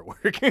awake for work?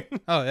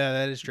 Oh yeah,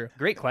 that is true.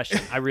 Great question.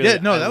 I really Yeah,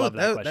 no, I love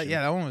that question.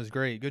 that one was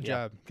great. Good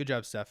Yeah.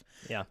 job, Steph.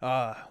 Yeah.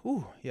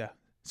 Yeah.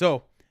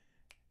 So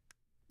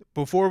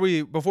before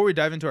we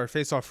dive into our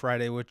Face Off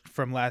Friday, which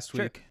from last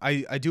Sure. week,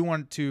 I do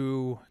want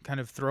to kind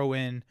of throw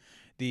in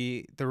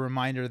the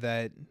reminder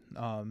that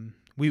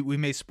we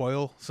may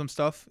spoil some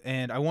stuff,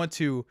 and I want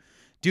to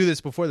do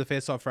this before the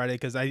Face Off Friday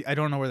because I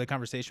don't know where the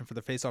conversation for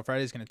the Face Off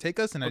Friday is going to take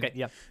us. And Okay.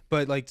 Yeah.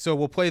 but like, so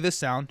we'll play this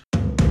sound.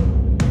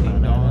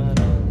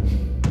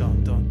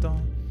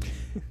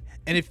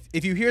 And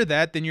if you hear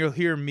that, then you'll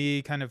hear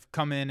me kind of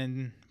come in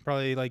and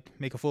probably like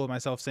make a fool of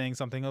myself saying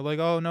something like,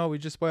 "Oh no, we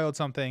just spoiled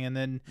something," and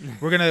then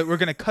we're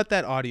gonna cut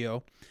that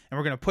audio and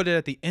we're gonna put it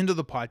at the end of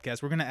the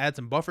podcast. We're gonna add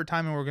some buffer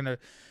time and we're gonna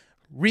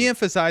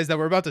re-emphasize that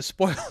we're about to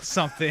spoil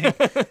something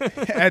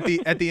at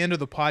the end of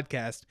the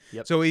podcast.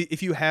 Yep. So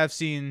if you have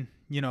seen,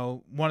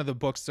 one of the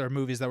books or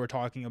movies that we're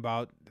talking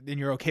about, and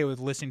you're okay with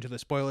listening to the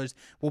spoilers,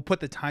 we'll put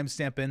the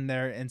timestamp in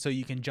there, and so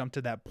you can jump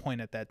to that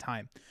point at that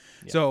time.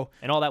 Yeah. So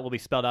And all that will be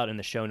spelled out in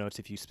the show notes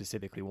if you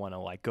specifically want to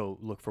like go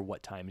look for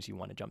what times you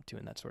want to jump to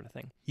and that sort of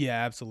thing.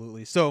 yeah,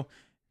 absolutely. So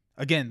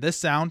again, this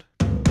sound.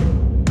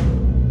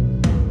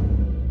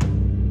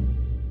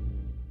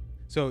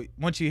 So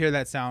once you hear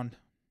that sound,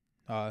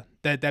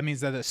 that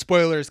means that the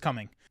spoiler is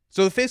coming.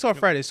 So the Face Off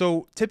Friday.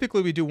 So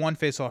typically we do one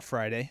Face Off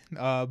Friday,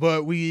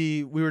 but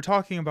we were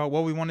talking about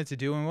what we wanted to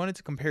do, and we wanted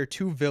to compare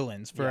 2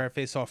 villains for our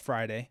Face Off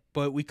Friday,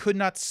 but we could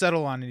not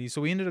settle on any,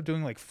 so we ended up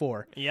doing like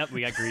 4. Yep,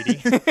 we got greedy.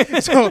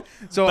 So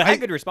But I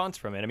had good response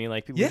from it. I mean,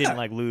 like people Yeah. didn't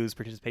like lose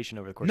participation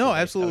over the course. no, of the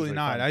day, so that was absolutely really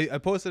not. fun. I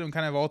posted them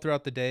kind of all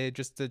throughout the day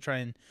just to try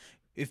and,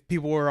 if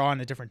people were on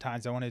at different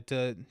times, I wanted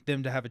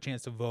them to have a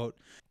chance to vote.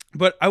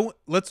 But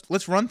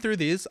let's run through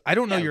these. I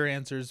don't know Yeah. your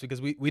answers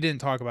because we didn't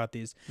talk about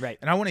these. Right.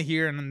 And I want to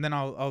hear, and then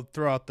I'll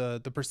throw out the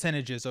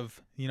percentages of,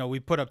 we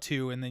put up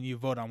 2 and then you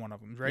vote on one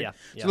of them, right? Yeah,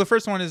 So the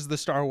first one is the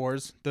Star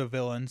Wars, the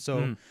villain.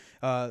 So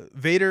Darth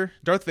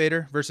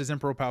Vader versus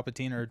Emperor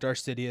Palpatine, or Darth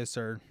Sidious,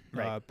 or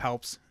Right.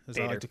 Palps, as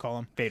I Vader. like to call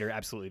him. Vader,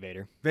 absolutely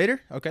Vader.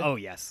 Vader? Okay. Oh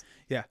yes.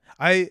 Yeah.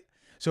 I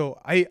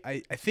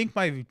think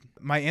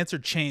my answer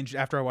changed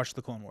after I watched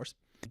the Clone Wars.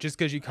 Just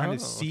because you kind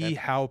of see okay.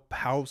 how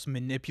Palps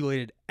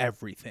manipulated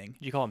everything.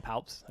 Did you call him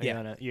Palps?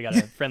 Yeah. You got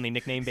a friendly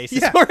nickname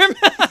basis Yeah. for him?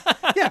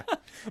 Yeah.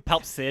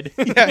 Palps Sid.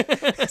 Yeah.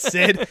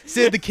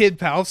 Sid the Kid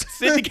Palps.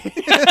 Sid the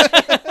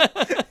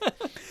kid.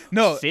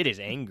 No, Sid is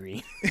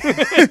angry.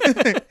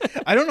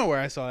 I don't know where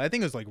I saw it. I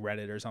think it was like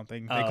Reddit or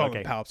something. They Oh, call okay.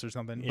 him Palps or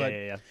something.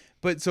 Yeah.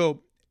 But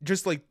so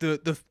just like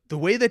the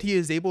way that he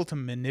is able to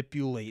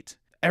manipulate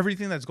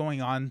everything that's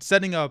going on,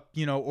 setting up,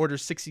 Order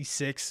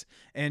 66,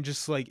 and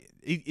just like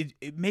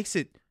it makes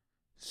it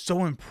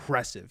so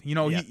impressive.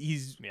 Yeah.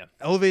 He's Yeah.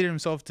 elevated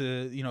himself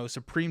to,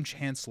 Supreme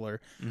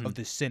Chancellor Mhm. of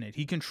the Senate.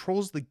 He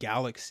controls the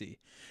galaxy,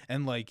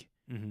 and like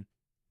Mhm.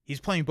 he's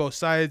playing both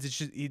sides. It's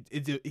just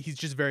he's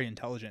just very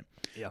intelligent.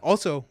 Yeah.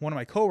 Also, one of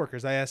my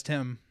coworkers, I asked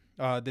him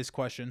this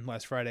question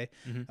last Friday,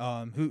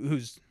 Mhm.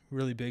 who's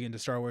really big into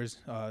Star Wars.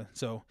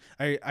 So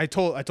I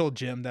told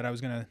Jim that I was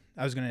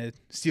gonna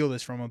steal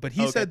this from him, but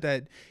he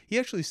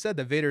actually said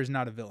that Vader is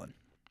not a villain.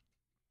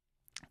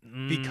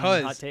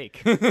 Because- hot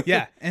take.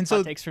 Yeah, and so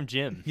hot takes from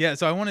Jim. yeah,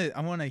 so I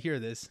want to hear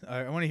this.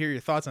 I want to hear your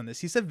thoughts on this.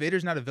 He said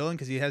Vader's not a villain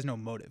because he has no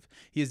motive.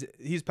 He's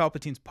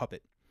Palpatine's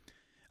puppet.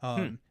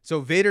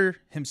 So Vader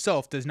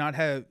himself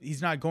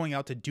he's not going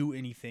out to do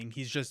anything.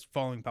 He's just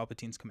following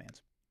Palpatine's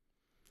commands.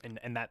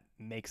 And that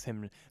makes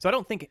him. So I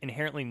don't think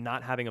inherently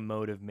not having a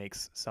motive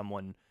makes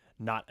someone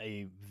not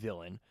a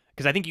villain.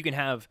 Because I think you can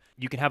have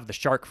the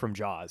shark from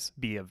Jaws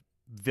be a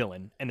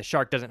villain, and the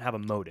shark doesn't have a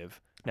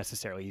motive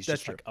necessarily. He's That's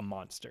just true. like a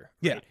monster.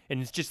 Yeah. Right?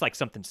 And it's just like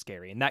something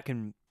scary, and that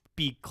can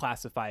be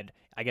classified,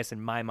 I guess,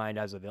 in my mind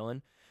as a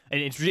villain. And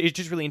it's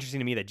just really interesting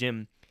to me that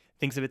Jim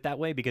thinks of it that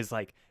way, because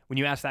like when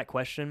you ask that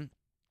question,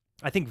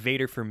 I think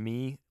Vader for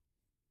me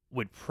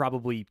would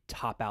probably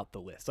top out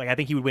the list. Like I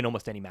think he would win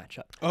almost any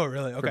matchup. Oh,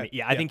 really? For Okay. me.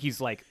 Yeah, I think he's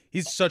like.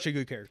 he's such a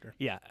good character.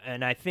 Yeah,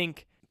 and I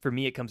think for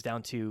me it comes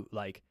down to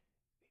like,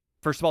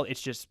 first of all,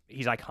 it's just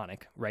he's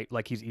iconic, right?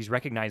 Like he's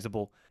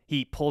recognizable.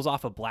 He pulls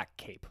off a black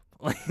cape.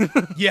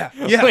 Yeah.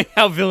 Like,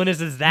 how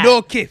villainous is that?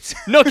 No capes.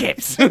 No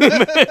capes.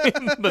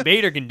 But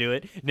Vader can do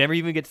it. Never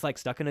even gets like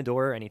stuck in a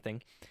door or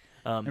anything.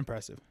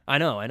 Impressive. I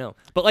know.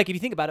 But like if you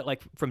think about it,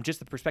 like from just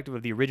the perspective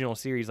of the original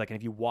series, like and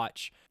if you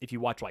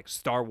watch like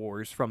Star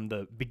Wars from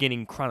the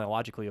beginning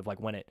chronologically of like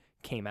when it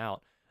came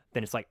out,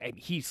 then it's like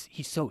he's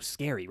so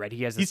scary, right?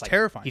 He has this, He's like,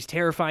 terrifying. He's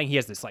terrifying. He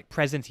has this like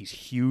presence. He's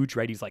huge,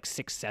 right? He's like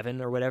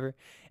 6'7" or whatever,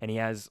 and he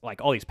has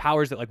like all these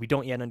powers that like we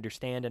don't yet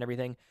understand and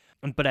everything.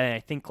 But I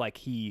think like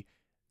he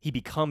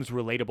becomes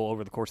relatable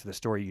over the course of the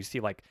story. You see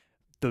like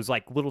those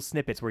like little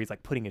snippets where he's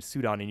like putting his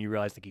suit on and you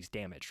realize like he's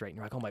damaged, right? And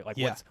you're like, oh my, like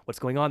Yeah. what's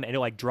going on? And it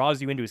like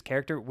draws you into his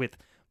character with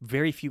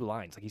very few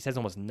lines. Like he says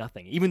almost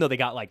nothing, even though they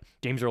got like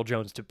James Earl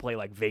Jones to play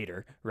like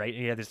Vader, right?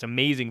 And he had this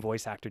amazing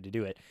voice actor to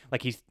do it.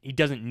 Like he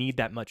doesn't need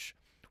that much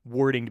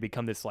warding to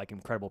become this like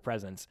incredible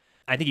presence.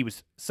 I think he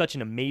was such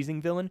an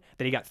amazing villain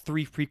that he got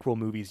 3 prequel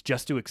movies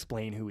just to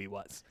explain who he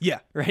was. Yeah.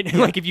 Right? And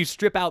like if you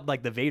strip out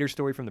like the Vader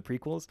story from the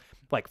prequels,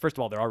 like first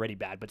of all, they're already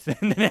bad, but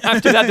then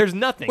after that, there's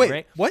nothing, Wait,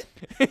 right? what?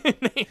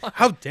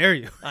 How dare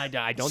you? I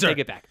don't Sir. take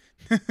it back.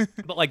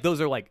 But like those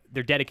are like,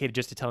 they're dedicated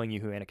just to telling you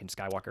who Anakin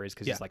Skywalker is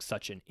because Yeah. he's like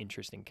such an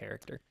interesting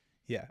character.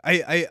 Yeah.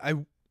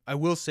 I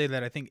will say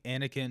that I think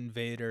Anakin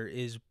Vader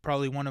is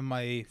probably one of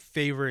my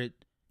favorite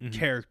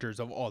characters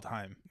of all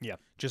time. Yeah.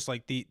 Just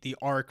like the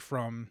arc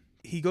from,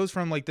 he goes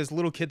from like this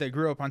little kid that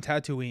grew up on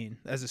Tatooine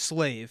as a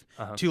slave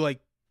to like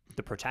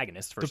The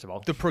protagonist, first of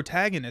all. the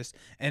protagonist,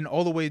 and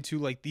all the way to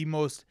like the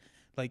most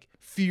like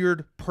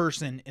feared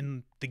person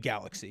in the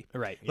galaxy.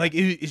 Right. Yeah. Like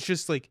it's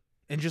just like,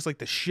 and just like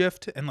the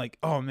shift and like,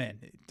 oh man,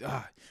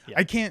 Yeah.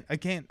 I can't.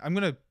 I'm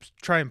gonna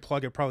try and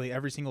plug it probably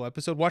every single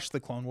episode. Watch the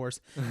Clone Wars.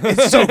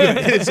 It's so good.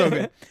 It's so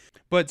good.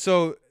 But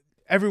so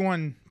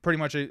everyone pretty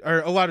much,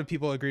 or a lot of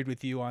people agreed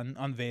with you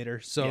on Vader.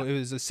 So Yeah. it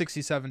was a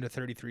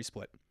 67-33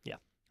 split. Yeah.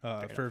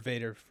 For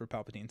Vader, for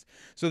Palpatine's.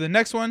 So the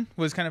next one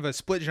was kind of a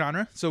split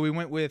genre. So we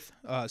went with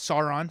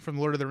Sauron from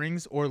Lord of the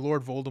Rings or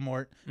Lord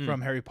Voldemort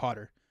from Harry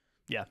Potter.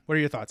 Yeah. What are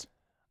your thoughts?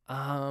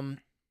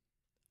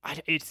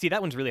 See,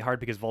 that one's really hard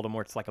because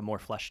Voldemort's like a more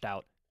fleshed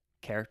out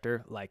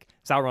character. Like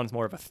Sauron's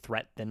more of a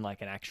threat than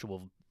like an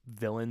actual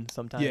villain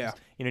sometimes. Yeah.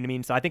 You know what I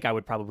mean? So I think I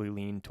would probably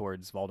lean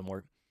towards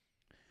Voldemort.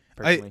 I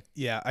Personally.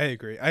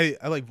 agree.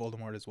 I like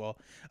Voldemort as well.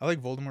 I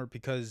like Voldemort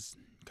because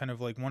kind of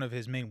like one of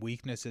his main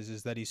weaknesses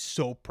is that he's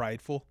so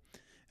prideful.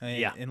 And,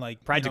 Yeah. and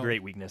like Pride's you know, a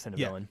great weakness in a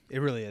yeah, villain. it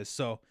really is.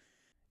 So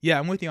yeah,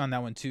 I'm with you on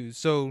that one too.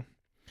 So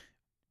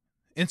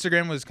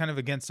Instagram was kind of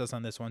against us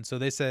on this one. So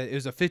they said it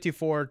was a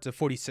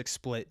 54-46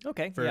 split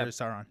Okay. for Yeah.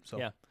 Sauron. So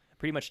Yeah.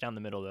 Pretty much down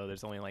the middle though.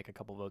 There's only like a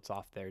couple votes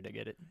off there to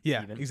get it.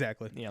 yeah, even.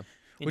 exactly. Yeah.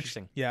 Which,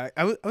 Interesting. yeah,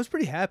 I was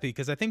pretty happy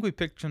because I think we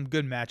picked some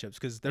good matchups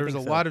because there was a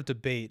think so. lot of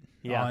debate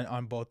Yeah.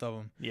 on both of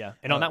them. Yeah.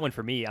 And on that one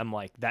for me, I'm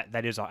like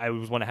that is I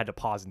was one I had to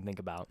pause and think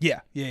about.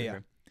 Yeah. For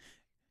sure.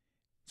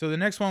 So the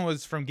next one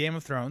was from Game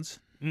of Thrones.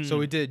 So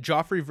we did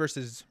Joffrey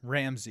versus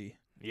Ramsay.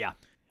 Yeah.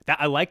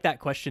 I like that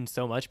question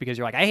so much because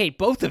you're like, I hate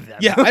both of them.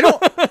 Yeah, I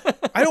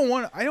don't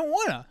want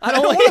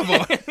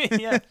to vote.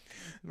 Yeah.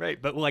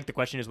 Right. But like the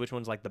question is which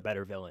one's like the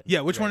better villain?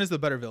 Yeah, which Right. one is the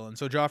better villain?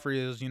 So Joffrey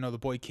is, the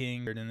boy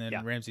king, and then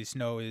Yeah. Ramsay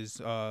Snow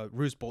is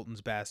Roose Bolton's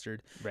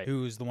bastard, Right.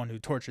 who is the one who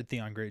tortured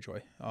Theon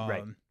Greyjoy.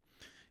 Right.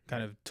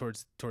 Kind of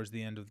towards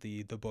the end of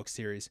the book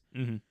series.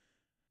 Mm-hmm.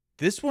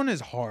 This one is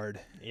hard.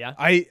 Yeah.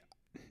 I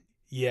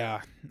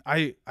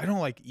don't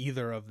like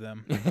either of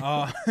them.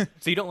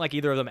 So you don't like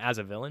either of them as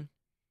a villain?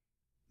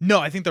 No,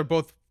 I think they're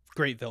both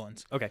great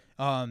villains. Okay.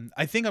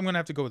 I think I'm gonna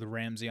have to go with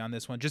Ramsay on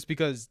this one, just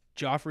because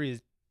Joffrey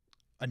is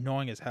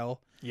annoying as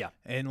hell. Yeah.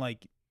 And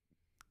like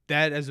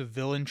that as a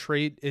villain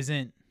trait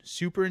isn't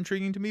super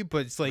intriguing to me,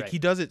 but it's like Right. he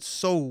does it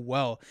so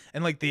well,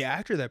 and like the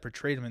actor that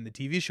portrayed him in the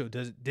TV show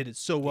did it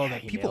so well Yeah,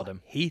 that he people nailed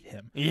him. hate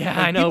him. Yeah,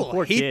 Like, I know. people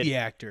Poor hate kid. the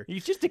actor.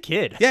 He's just a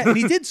kid. Yeah, and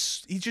he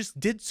just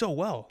did so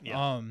well.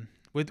 Yeah.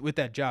 With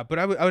that job, but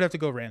I would have to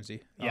go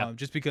Ramsay. Yeah.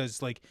 Just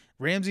because like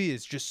Ramsay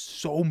is just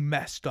so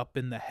messed up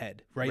in the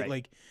head, right? Right.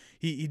 Like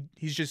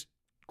he's just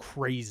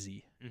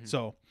crazy. Mhm.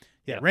 So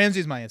yeah, Yeah.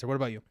 Ramsay's my answer. What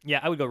about you? Yeah,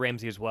 I would go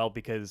Ramsay as well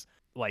because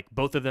like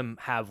both of them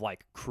have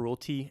like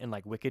cruelty and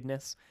like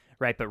wickedness,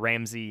 right? But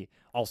Ramsay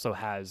also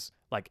has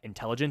like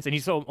intelligence, and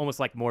he's so almost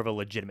like more of a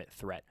legitimate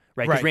threat,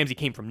 right? Because Right. Ramsay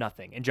came from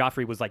nothing, and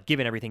Joffrey was like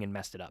given everything and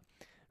messed it up,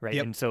 right?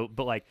 Yep. And so,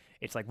 but like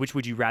it's like which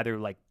would you rather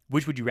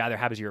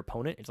have as your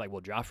opponent? It's like,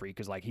 well, Joffrey,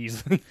 because like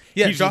he's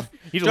Yeah, he's a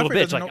little Joffrey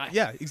bitch, doesn't like know-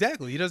 yeah,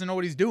 exactly. He doesn't know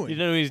what he's doing. you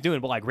don't know what he's doing.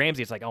 But like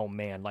Ramsay, it's like, oh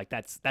man, like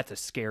that's a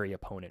scary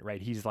opponent,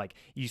 right? He's like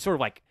you sort of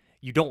like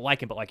you don't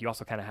like him, but like you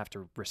also kind of have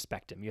to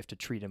respect him. You have to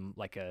treat him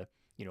like a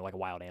like a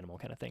wild animal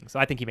kind of thing. So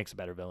I think he makes a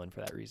better villain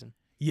for that reason.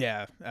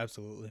 Yeah,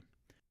 absolutely.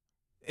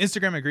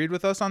 Instagram agreed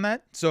with us on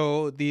that.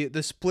 So the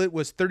split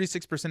was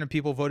 36% of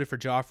people voted for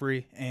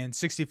Joffrey and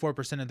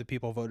 64% of the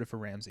people voted for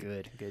Ramsay.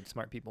 Good,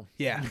 smart people.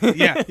 Yeah,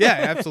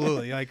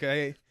 absolutely. Like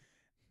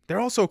they're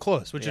all so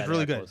close, which Yeah, is they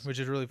really are good, close. which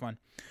is really fun.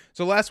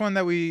 So last one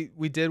that we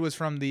did was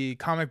from the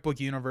comic book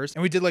universe,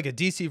 and we did like a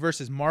DC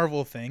versus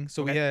Marvel thing.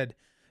 So we Okay. had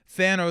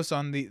Thanos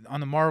on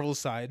the Marvel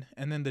side,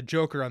 and then the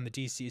Joker on the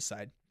DC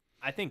side.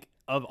 I think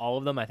of all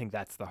of them, I think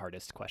that's the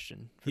hardest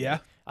question. Yeah,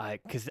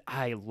 Because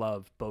I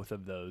love both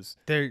of those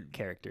they're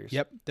characters.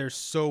 they're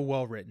so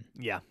well written.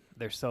 Yeah,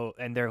 they're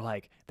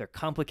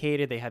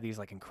complicated. They have these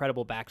like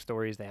incredible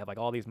backstories. They have like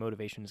all these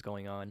motivations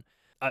going on.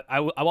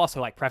 I'll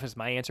also like preface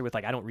my answer with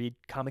like I don't read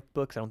comic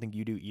books. I don't think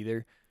you do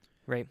either,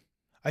 right?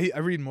 I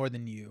read more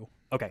than you,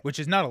 Okay. which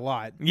is not a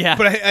lot. Yeah.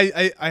 but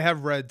I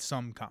have read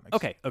some comics.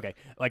 Okay.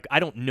 Like I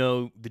don't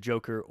know the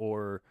Joker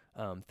or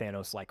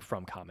Thanos like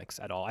from comics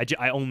at all.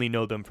 I only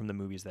know them from the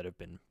movies that have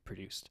been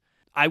produced.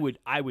 I would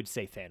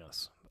say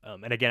Thanos.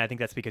 And again, I think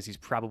that's because he's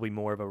probably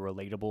more of a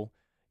relatable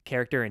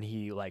character, and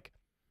he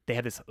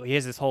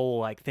has this whole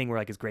like thing where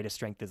like his greatest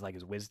strength is like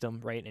his wisdom,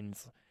 right? And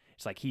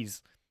it's like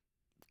he's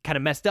kind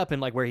of messed up in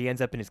like where he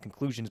ends up in his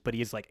conclusions, but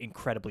he is like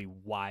incredibly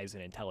wise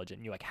and intelligent.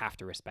 And you like have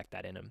to respect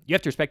that in him. You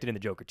have to respect it in the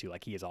Joker too.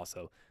 Like he is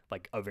also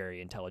like a very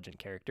intelligent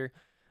character.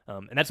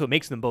 And that's what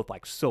makes them both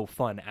like so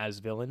fun as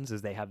villains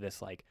is they have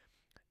this like,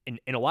 in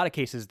a lot of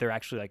cases, they're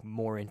actually like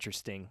more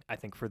interesting, I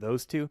think, for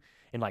those two.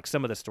 In like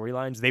some of the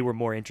storylines, they were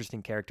more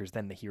interesting characters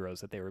than the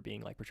heroes that they were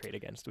being like portrayed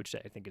against, which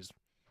I think is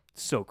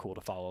so cool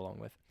to follow along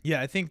with. Yeah,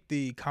 I think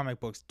the comic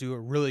books do a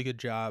really good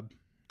job,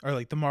 or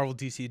like the Marvel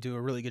DC do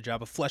a really good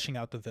job of fleshing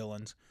out the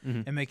villains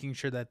and making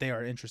sure that they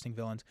are interesting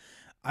villains.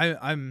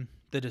 I'm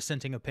the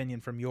dissenting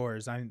opinion from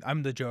yours.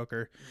 I'm the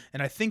Joker,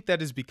 and I think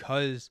that is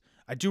because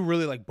I do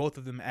really like both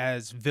of them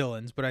as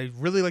villains, but I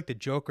really like the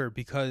Joker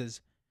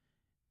because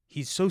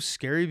he's so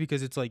scary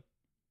because it's like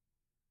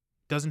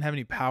doesn't have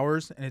any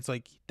powers, and it's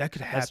like that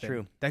could happen. That's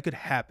true. That could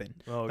happen.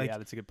 Oh like, yeah,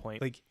 that's a good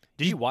point. Like,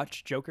 did you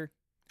watch Joker?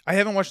 I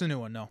haven't watched the new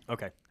one. No.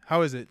 Okay.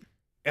 How is it?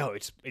 Oh,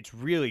 it's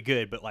really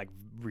good, but like,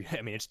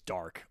 I mean, it's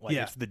dark. Like,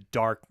 Yeah. it's the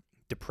dark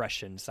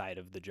depression side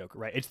of the Joker,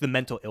 right? It's the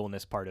mental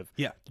illness part of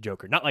Yeah. the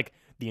Joker, not like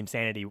the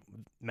insanity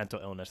mental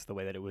illness, the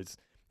way that it was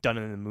done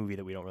in the movie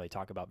that we don't really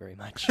talk about very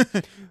much.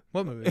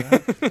 What movie? Is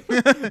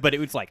that? But it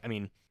was like, I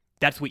mean,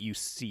 that's what you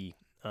see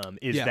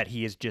is Yeah. that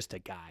he is just a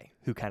guy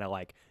who kind of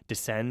like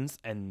descends,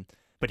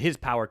 but his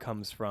power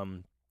comes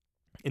from,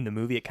 in the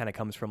movie, it kind of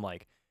comes from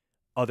like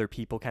other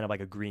people kind of like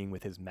agreeing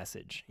with his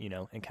message, you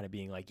know, and kind of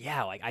being like,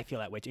 yeah, like I feel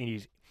that way.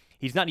 And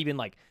he's not even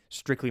like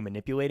strictly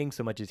manipulating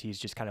so much as he's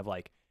just kind of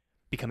like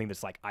becoming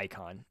this like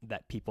icon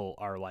that people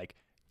are like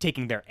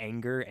taking their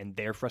anger and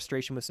their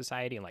frustration with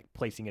society and like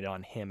placing it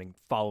on him and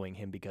following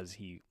him because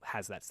he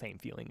has that same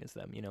feeling as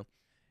them, you know?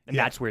 And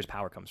Yeah. that's where his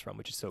power comes from,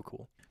 which is so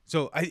cool.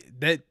 So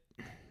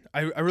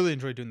I really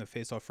enjoyed doing the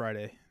Face Off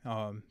Friday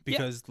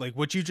because like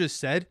what you just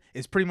said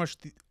is pretty much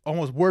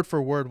almost word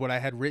for word what I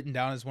had written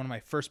down as one of my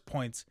first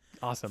points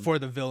Awesome. for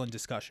the villain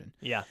discussion.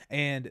 Yeah.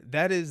 And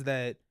that is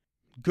that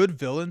good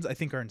villains, I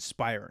think, are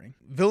inspiring.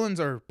 Villains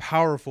are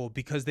powerful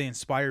because they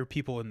inspire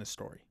people in the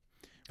story,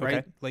 right?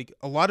 Okay. Like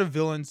a lot of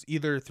villains,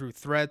 either through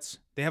threats,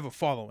 they have a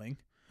following.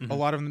 A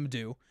lot of them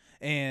do.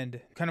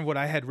 And kind of what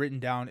I had written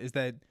down is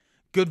that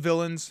good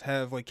villains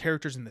have like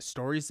characters in the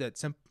stories that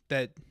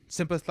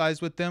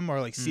sympathize with them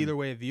or like see their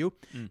way of view.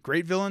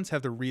 Great villains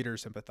have the reader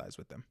sympathize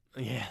with them.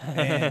 Yeah.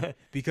 And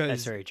because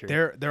That's very true.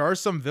 there are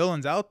some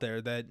villains out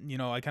there that, you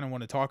know, I kind of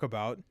want to talk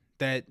about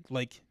that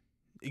like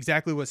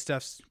exactly what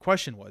Steph's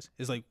question was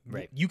is like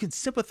Right. you can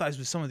sympathize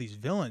with some of these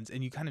villains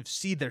and you kind of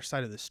see their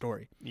side of the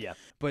story. Yeah.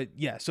 But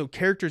yeah, so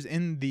characters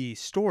in the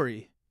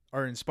story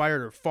are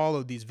inspired or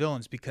follow these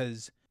villains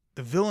because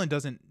the villain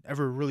doesn't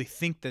ever really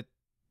think that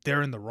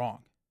they're in the wrong,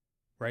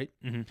 right?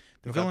 Mm-hmm.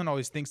 The villain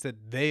always thinks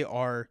that they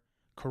are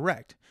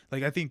correct.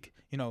 Like I think,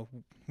 you know,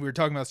 we were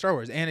talking about Star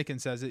Wars. Anakin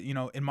says it, you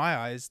know, in my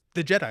eyes,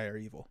 the Jedi are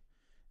evil.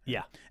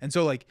 Yeah. And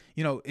so like,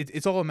 you know,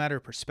 it's all a matter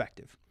of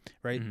perspective,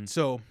 right?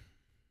 So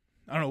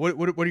I don't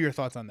know, what are your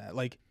thoughts on that?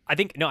 Like I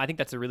think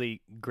that's a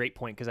really great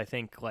point because I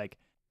think like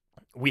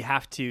we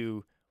have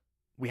to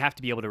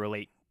be able to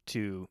relate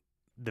to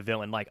the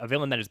villain. Like a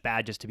villain that is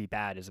bad just to be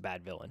bad is a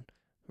bad villain,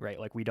 right?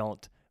 Like we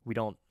don't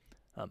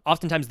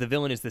oftentimes the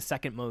villain is the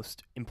second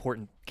most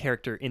important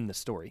character in the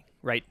story,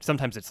 right?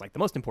 Sometimes it's like the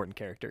most important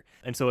character.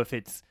 And so if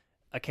it's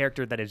a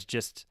character that is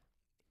just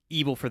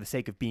evil for the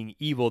sake of being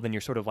evil, then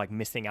you're sort of like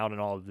missing out on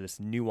all of this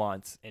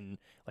nuance and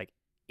like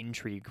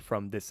intrigue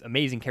from this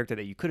amazing character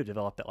that you could have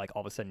developed that like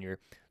all of a sudden you're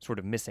sort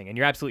of missing. And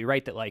you're absolutely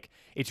right that like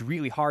it's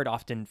really hard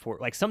often for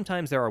like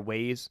sometimes there are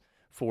ways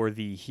for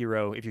the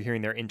hero, if you're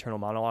hearing their internal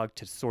monologue,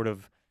 to sort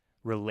of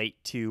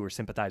relate to or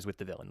sympathize with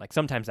the villain. Like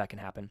sometimes that can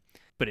happen,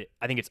 but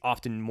I think it's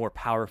often more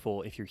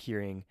powerful if you're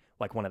hearing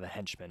like one of the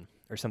henchmen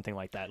or something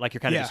like that. Like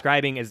you're kind of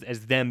describing as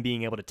them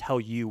being able to tell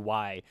you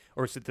why,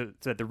 or so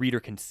that the reader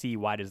can see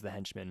why does the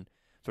henchman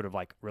sort of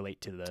like relate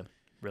to the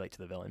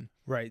villain.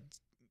 right.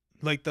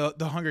 Like the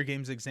Hunger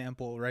Games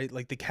example, right?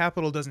 Like the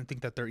Capitol doesn't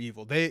think that they're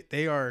evil.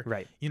 They are,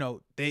 Right. you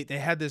know, they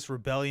had this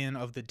rebellion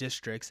of the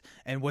districts,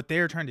 and what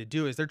they're trying to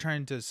do is they're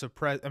trying to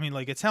suppress. I mean,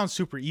 like it sounds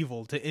super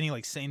evil to any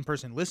like sane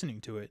person listening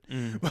to it,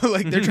 but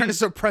like they're trying to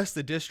suppress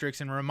the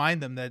districts and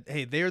remind them that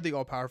hey, they are the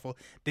all powerful.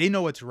 They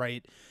know what's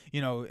right, you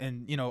know,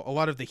 and you know a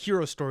lot of the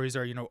hero stories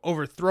are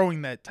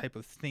overthrowing that type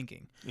of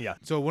thinking. Yeah.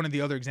 So one of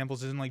the other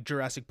examples is in like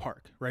Jurassic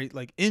Park, right?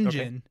 Like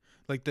InGen,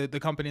 like the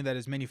company that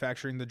is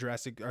manufacturing the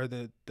Jurassic or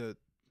the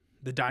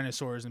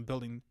dinosaurs and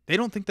building, they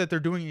don't think that they're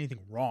doing anything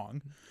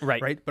wrong,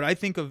 right? But I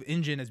think of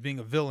InGen as being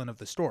a villain of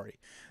the story.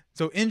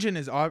 So InGen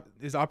is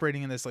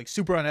operating in this like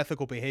super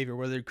unethical behavior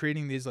where they're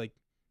creating these like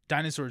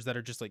dinosaurs that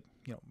are just like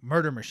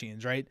murder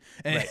machines, right?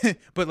 And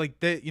but like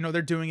they're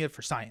doing it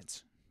for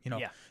science.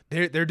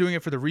 They're doing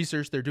it for the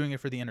research, they're doing it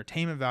for the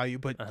entertainment value,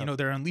 but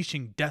they're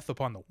unleashing death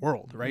upon the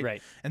world, right?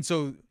 Right. And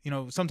so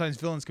sometimes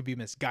villains could be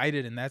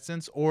misguided in that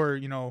sense, or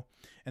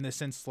in the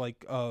sense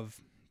like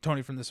of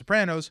Tony from The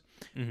Sopranos,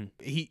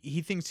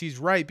 he thinks he's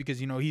right because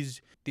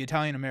he's the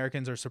Italian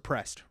Americans are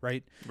suppressed,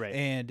 right? Right.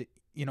 And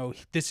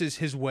this is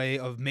his way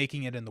of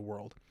making it in the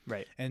world,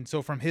 Right. and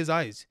so from his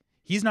eyes,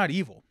 he's not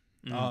evil.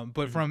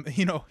 But from, if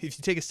you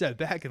take a step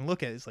back and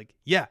look at it, it's like,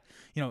 yeah,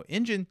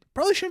 Injun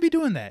probably shouldn't be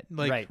doing that.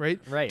 Like,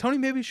 right. Tony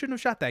maybe shouldn't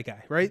have shot that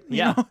guy. Right.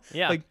 Yeah.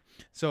 Like,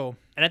 so.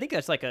 And I think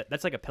that's like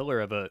a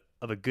pillar of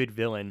a good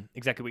villain.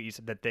 Exactly what you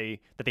said, that they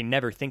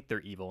never think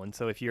they're evil. And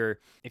so if you're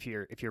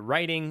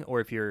writing, or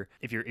if you're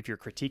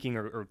critiquing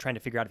or trying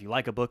to figure out if you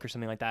like a book or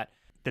something like that,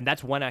 then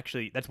that's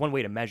one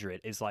way to measure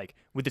it, is like,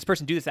 would this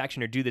person do this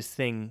action or do this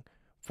thing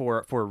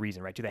for a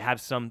reason, right? Do they have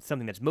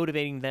something that's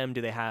motivating them?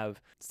 Do they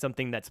have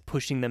something that's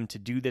pushing them to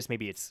do this?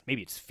 Maybe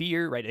it's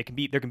fear, right?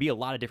 There can be a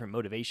lot of different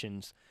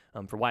motivations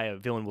for why a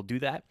villain will do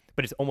that,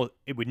 but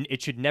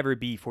it should never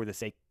be for the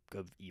sake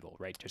of evil,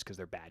 right? Just because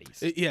they're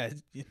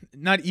baddies.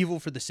 Not evil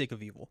for the sake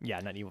of evil. Yeah,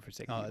 not evil for the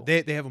sake of evil.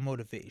 They have a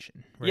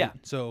motivation, right? Yeah.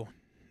 So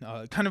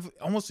kind of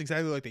almost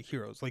exactly like the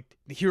heroes. Like,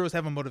 the heroes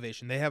have a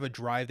motivation. They have a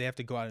drive. They have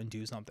to go out and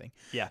do something.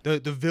 Yeah. The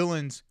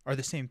villains are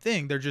the same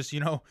thing. They're just,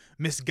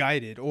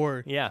 misguided.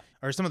 Or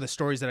some of the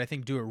stories that I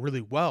think do it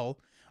really well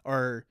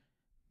are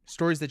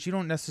stories that you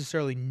don't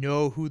necessarily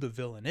know who the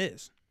villain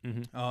is.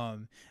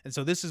 Mm-hmm. And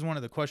so this is one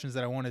of the questions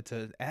that I wanted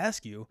to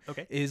ask you.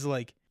 Okay. Is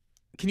like,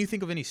 can you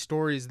think of any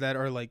stories that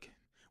are like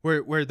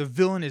where the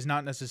villain is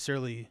not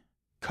necessarily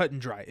cut and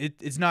dry?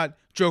 It's not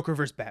Joker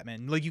versus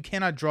Batman. Like, you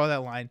cannot draw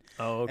that line.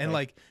 Oh, okay. And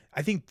like,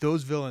 I think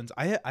those villains,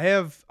 I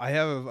have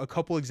a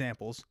couple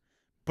examples,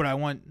 but I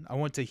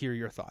want to hear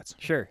your thoughts.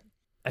 Sure.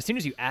 As soon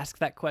as you ask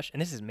that question,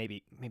 and this is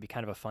maybe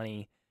kind of a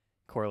funny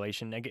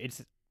correlation.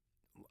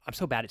 I'm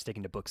so bad at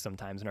sticking to books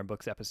sometimes in our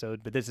books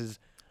episode, but this is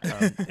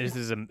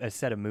a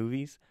set of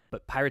movies.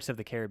 But Pirates of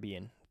the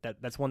Caribbean,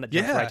 that's one that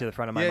jumps right to the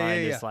front of my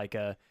mind. It's like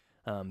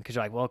because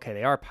you're like, well, okay,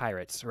 they are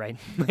pirates, right?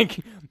 Like,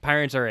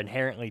 pirates are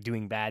inherently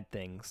doing bad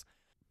things,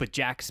 but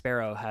Jack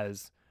Sparrow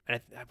has, and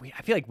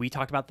I feel like we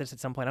talked about this at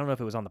some point. I don't know if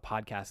it was on the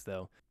podcast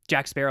though.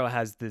 Jack Sparrow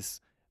has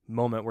this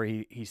moment where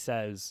he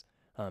says,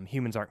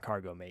 humans aren't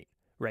cargo, mate.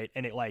 Right.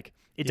 And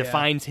it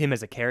defines him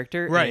as a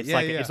character. Right.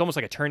 And it's it's almost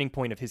like a turning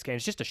point of his character.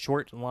 It's just a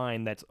short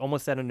line that's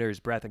almost said under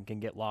his breath and can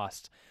get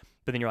lost.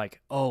 But then you're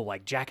like, oh,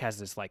 like, Jack has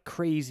this like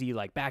crazy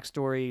like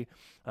backstory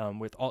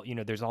with all,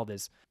 there's all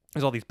these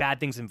bad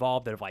things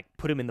involved that have like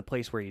put him in the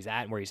place where he's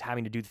at and where he's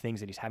having to do the things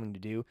that he's having to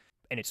do.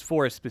 And it's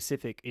for a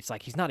specific, it's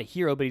like, he's not a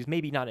hero, but he's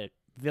maybe not a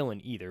villain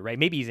either. Right.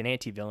 Maybe he's an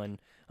anti-villain,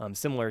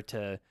 similar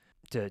to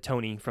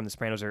Tony from The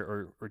Sopranos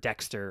or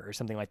Dexter or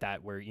something like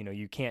that, where,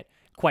 you can't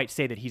quite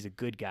say that he's a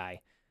good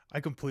guy. I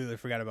completely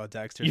forgot about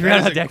Dexter. You forgot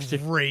about Dexter.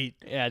 Great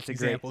it's a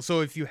example. Great.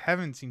 So if you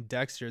haven't seen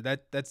Dexter,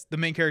 that's the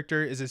main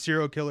character is a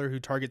serial killer who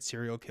targets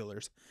serial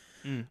killers.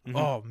 Mm-hmm.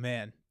 Oh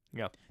man.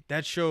 Yeah.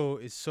 That show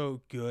is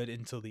so good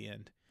until the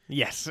end.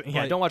 Yes.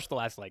 Yeah. Don't watch the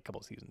last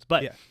couple of seasons,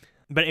 but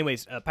But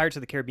anyways, Pirates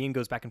of the Caribbean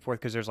goes back and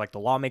forth because there's like the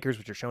lawmakers,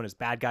 which are shown as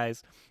bad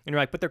guys, and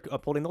you're like, but they're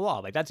upholding the law,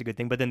 like that's a good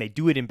thing. But then they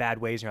do it in bad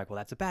ways, and you're like, well,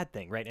 that's a bad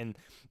thing, right? And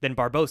then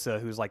Barbossa,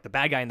 who's like the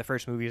bad guy in the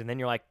first movies, and then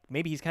you're like,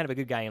 maybe he's kind of a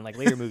good guy in like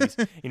later movies,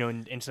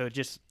 and so it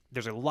just,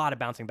 there's a lot of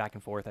bouncing back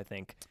and forth, I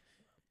think,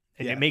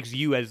 and it makes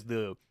you as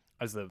the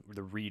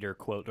reader,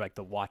 quote, like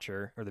the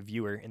watcher or the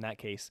viewer in that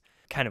case,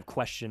 kind of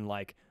question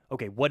like,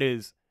 okay,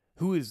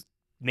 who is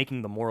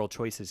making the moral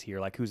choices here?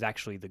 Like, who's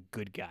actually the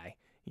good guy?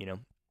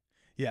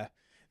 Yeah.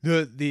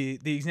 The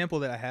example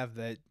that I have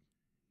that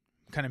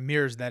kind of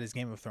mirrors that is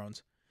Game of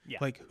Thrones. Yeah.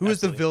 Like, who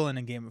is the villain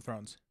in Game of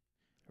Thrones?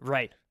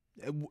 Right.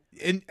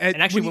 And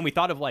actually, when we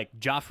thought of like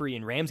Joffrey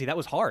and Ramsay, that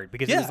was hard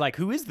because it was like,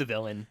 who is the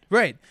villain?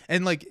 Right.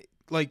 And like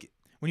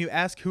when you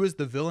ask who is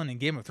the villain in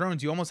Game of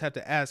Thrones, you almost have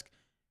to ask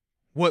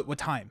what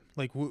time?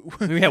 Like,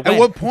 at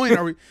what point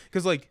are we?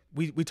 Because like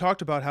we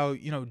talked about how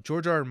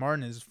George R.R.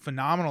 Martin is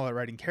phenomenal at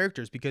writing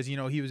characters because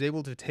he was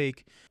able to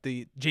take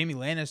the Jaime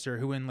Lannister,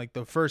 who in like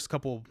the first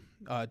couple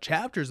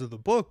chapters of the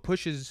book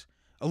pushes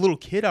a little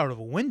kid out of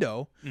a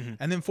window,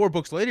 and then 4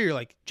 books later you're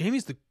like,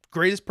 Jaime's the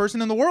greatest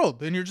person in the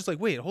world, and you're just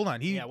like, wait, hold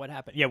on, what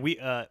happened? Yeah, we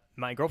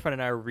my girlfriend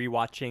and I are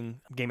rewatching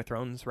Game of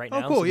Thrones right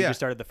now. Cool, so we just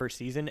started the first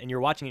season, and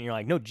you're watching it and you're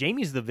like, no,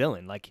 Jaime's the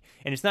villain, like,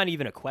 and it's not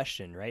even a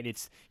question, right?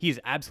 He's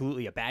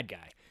absolutely a bad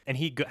guy, and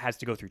he has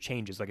to go through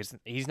changes. Like,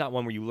 he's not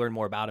one where you learn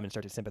more about him and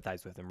start to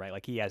sympathize with him, right?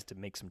 Like, he has to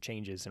make some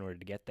changes in order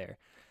to get there.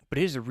 But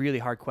it is a really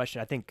hard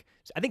question. I think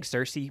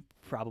Cersei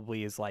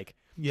probably is like,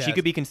 she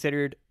could be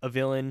considered a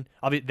villain.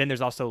 Then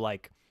there's also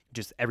like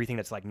just everything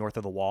that's like north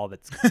of the wall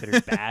that's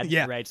considered bad,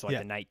 right? So like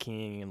the Night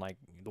King and like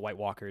the White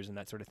Walkers and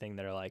that sort of thing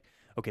that are like,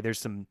 okay, there's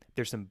some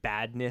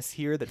badness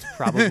here that's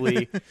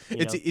probably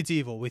it's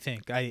evil. We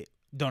think. I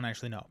don't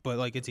actually know, but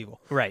like it's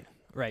evil. Right.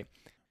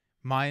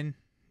 Mine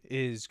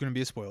is going to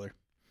be a spoiler,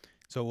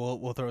 so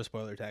we'll throw a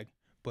spoiler tag.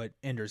 But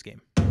Ender's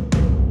Game.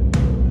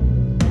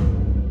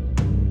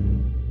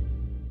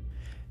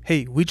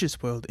 Hey, we just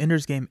spoiled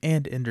Ender's Game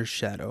and Ender's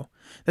Shadow.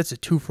 That's a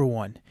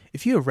 2-for-1.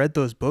 If you have read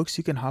those books,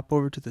 you can hop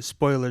over to the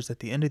spoilers at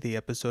the end of the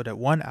episode at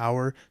 1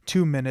 hour,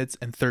 2 minutes,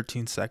 and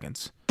 13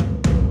 seconds.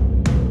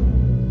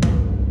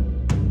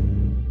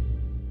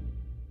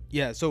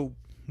 Yeah, so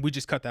we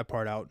just cut that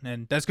part out,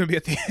 and that's gonna be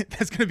at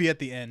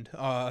the end.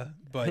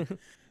 But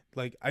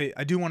like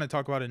I do want to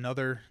talk about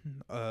another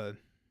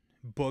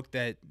book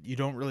that you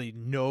don't really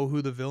know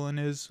who the villain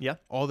is Yeah.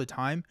 all the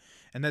time,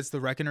 and that's the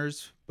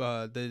Reckoners,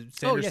 the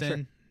Oh, yeah,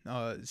 Sanderson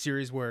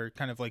series, where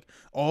kind of like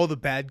all the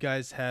bad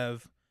guys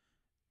have,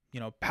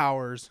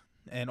 powers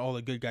and all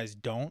the good guys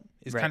don't,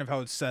 is Right. kind of how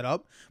it's set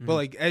up. Mhm. But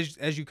like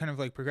as you kind of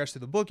like progress through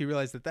the book, you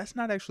realize that that's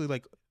not actually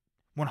like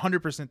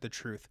 100% the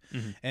truth.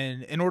 Mhm.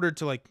 And in order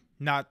to like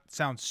not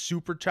sound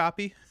super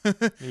choppy,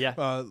 Yeah.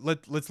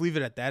 let's leave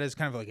it at that as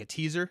kind of like a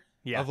teaser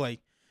Yeah. of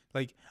like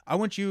I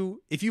want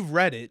you, if you've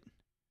read it,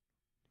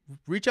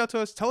 reach out to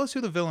us, tell us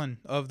who the villain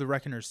of the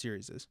Reckoner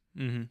series is.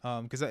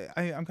 Mm-hmm. Because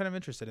I'm kind of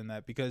interested in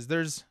that, because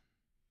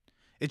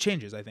it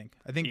changes. I think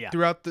Yeah.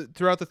 throughout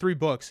the 3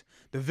 books,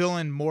 the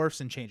villain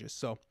morphs and changes.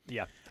 So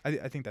Yeah.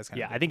 I think that's kind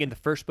Yeah, of I think in the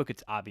first book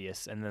it's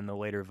obvious, and then the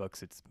later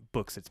books it's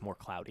more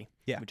cloudy.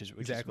 Yeah, which is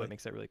exactly. what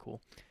makes that really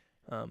cool.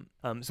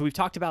 So we've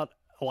talked about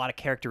a lot of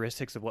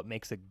characteristics of what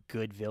makes a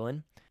good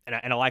villain, and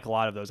I like a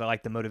lot of those. I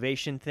like the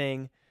motivation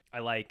thing. I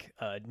like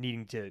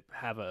needing to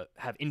have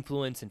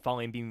influence and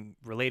following, being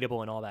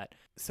relatable, and all that.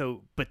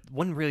 So, but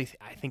one really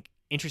I think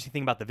interesting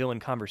thing about the villain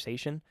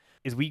conversation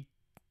is we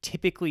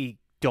typically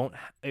don't.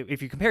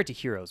 If you compare it to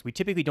heroes, we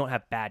typically don't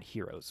have bad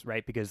heroes,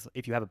 right? Because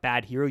if you have a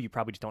bad hero, you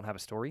probably just don't have a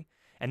story,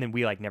 and then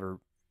we like never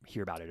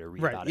hear about it or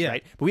read Right, about yeah. it,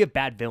 right? But we have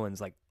bad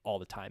villains like all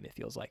the time, it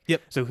feels like.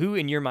 Yep. So who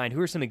in your mind,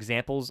 who are some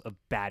examples of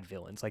bad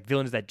villains? Like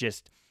villains that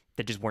just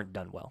weren't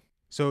done well.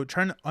 So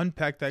trying to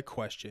unpack that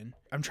question,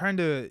 I'm trying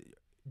to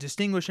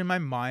distinguish in my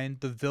mind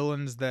the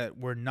villains that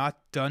were not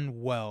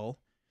done well,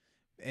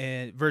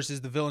 and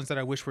versus the villains that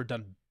I wish were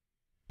done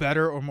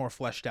better or more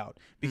fleshed out.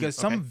 Because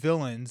okay. some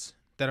villains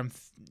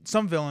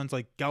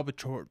like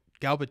Galbatorix.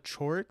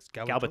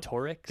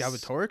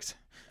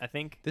 I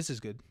think. This is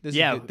good.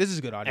 Yeah. This is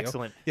good audio.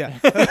 Excellent. Yeah.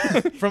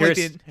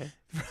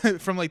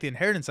 From like the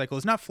Inheritance cycle,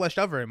 it's not fleshed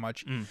out very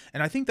much.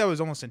 And I think that was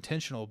almost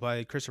intentional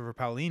by Christopher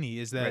Paolini,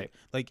 is that Right.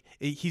 like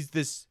he's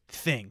this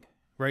thing,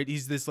 right?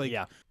 He's this like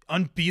Yeah.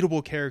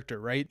 unbeatable character,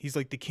 right? He's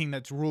like the king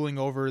that's ruling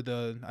over I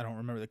don't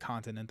remember the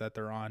continent that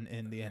they're on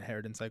in the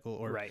Inheritance cycle,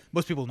 or Right.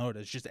 most people know it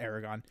as just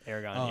Aragon.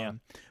 Aragon,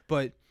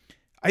 But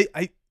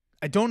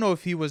I don't know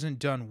if he wasn't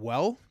done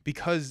well,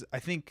 because I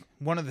think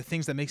one of the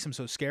things that makes him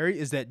so scary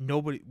is that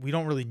we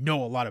don't really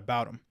know a lot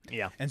about him.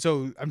 yeah. And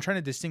so I'm trying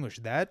to distinguish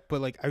that, but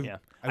like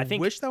I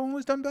think- wish that one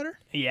was done better.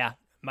 Yeah.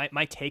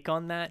 My take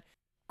on that,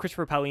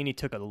 Christopher Paolini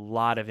took a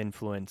lot of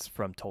influence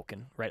from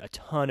Tolkien, right? A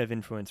ton of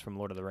influence from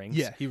Lord of the Rings.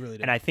 Yeah, he really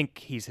did. And I think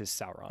he's his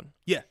Sauron,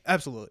 Yeah,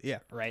 absolutely. Yeah.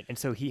 right? And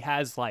so he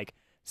has like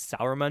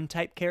Sauron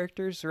type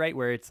characters, right?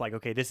 Where it's like,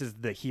 okay, this is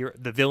the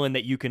villain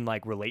that you can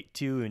like relate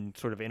to and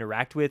sort of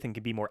interact with and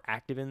can be more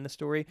active in the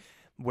story.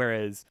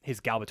 Whereas his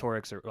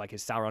Galbatorix, or like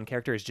his Sauron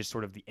character, is just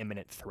sort of the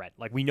imminent threat.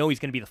 Like we know he's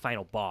going to be the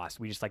final boss.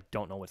 We just like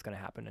don't know what's going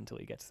to happen until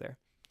he gets there.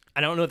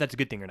 And I don't know if that's a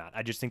good thing or not.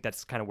 I just think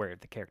that's kind of where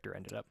the character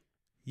ended up.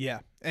 Yeah.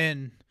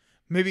 And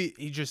maybe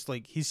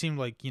he seemed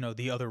like,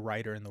 the other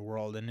writer in the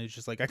world, and it's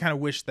just like I kind of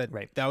wish that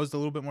Right. that was a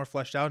little bit more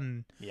fleshed out.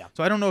 And Yeah.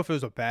 so I don't know if it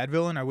was a bad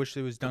villain. I wish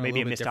it was done maybe a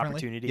little a bit missed differently.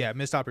 opportunity. Yeah,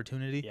 missed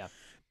opportunity. Yeah.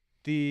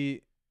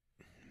 The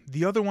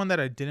other one that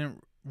I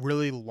didn't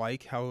really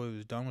like how it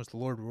was done was the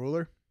Lord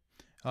Ruler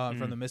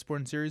from the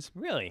Mistborn series.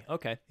 Really?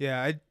 Okay.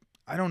 Yeah,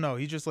 I don't know.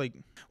 He just like,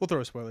 we'll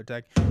throw a spoiler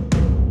tag.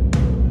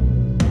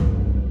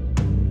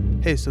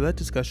 Hey, so that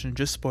discussion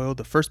just spoiled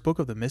the first book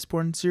of the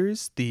Mistborn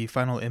series, The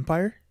Final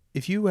Empire.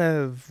 If you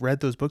have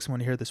read those books and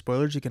want to hear the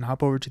spoilers, you can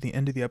hop over to the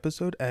end of the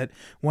episode at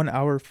 1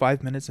 hour,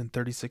 5 minutes, and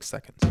 36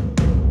 seconds.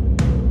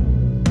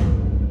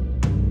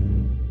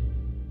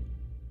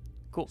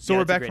 Cool. So Yeah,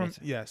 we're that's a back great from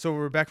answer. so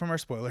we're back from our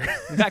spoiler.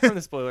 Back from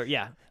the spoiler,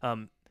 yeah.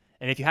 And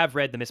if you have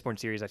read the Mistborn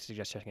series, I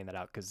suggest checking that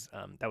out, because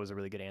that was a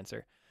really good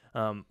answer.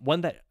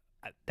 One that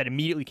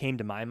immediately came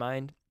to my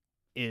mind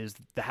is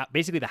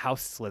basically the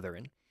House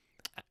Slytherin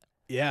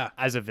Yeah,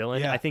 as a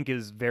villain. Yeah. I think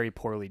is very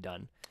poorly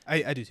done.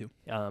 I do too.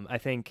 I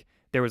think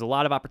there was a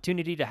lot of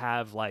opportunity to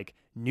have like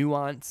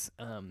nuance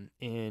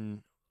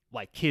in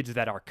like kids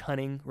that are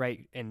cunning,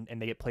 right, and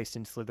they get placed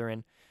in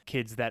Slytherin.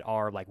 Kids that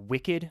are like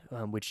wicked,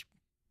 which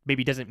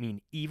maybe doesn't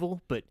mean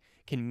evil, but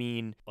can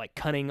mean like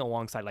cunning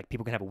alongside like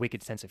people can have a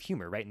wicked sense of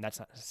humor, right? And that's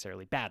not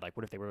necessarily bad. Like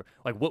what if they were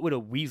like, what would a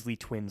Weasley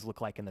twins look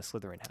like in the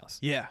Slytherin house?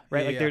 Yeah,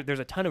 Right. yeah, Like yeah. there's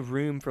a ton of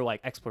room for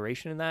like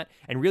exploration in that.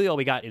 And really all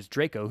we got is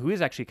Draco, who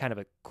is actually kind of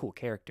a cool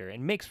character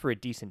and makes for a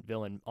decent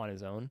villain on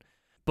his own,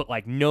 but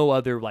like no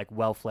other like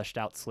well fleshed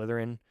out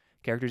Slytherin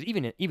characters,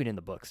 even in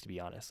the books, to be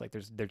honest. Like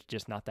there's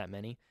just not that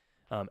many.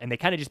 And they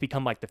kind of just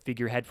become like the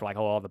figurehead for like,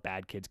 oh, all the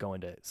bad kids go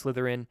into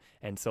Slytherin.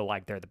 And so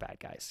like they're the bad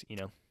guys, you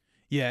know?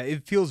 Yeah,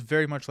 it feels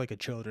very much like a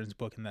children's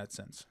book in that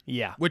sense,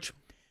 Yeah. which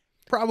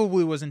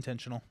probably was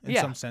intentional in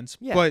Yeah. some sense.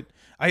 Yeah. But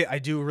I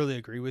do really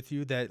agree with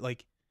you that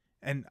like,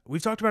 and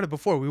we've talked about it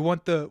before. We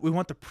want the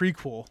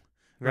prequel,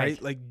 right?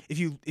 Right. Like if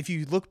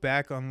you look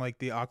back on like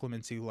the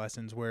occlumency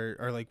lessons or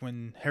like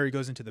when Harry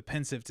goes into the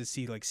Pensive to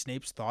see like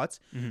Snape's thoughts,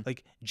 Mhm.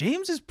 like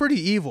James is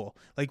pretty evil.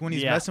 Like when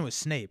he's Yeah. messing with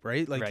Snape,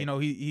 right? Like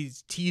Right.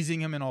 he's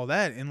teasing him and all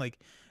that, and like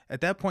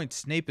at that point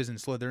Snape is in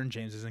Slytherin,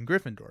 James is in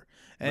Gryffindor.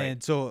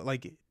 And so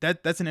like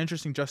that's an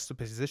interesting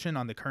juxtaposition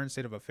on the current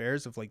state of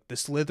affairs of like the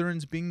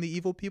Slytherins being the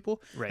evil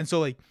people. Right. And so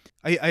like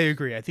I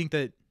agree. I think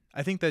that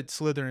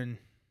Slytherin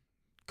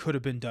could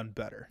have been done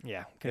better.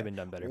 Yeah, could have been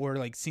done better. Or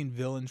like seen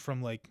villains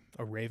from like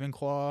a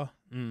Ravenclaw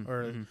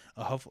or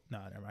a Hufflepuff.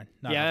 No, never mind.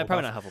 Not Yeah, Hufflepuff.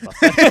 probably not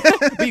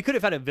Hufflepuff. But you could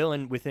have had a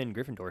villain within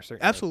Gryffindor,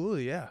 certainly.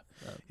 Absolutely, yeah.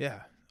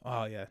 Yeah.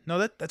 Oh, yeah. No,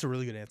 that's a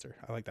really good answer.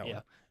 I like that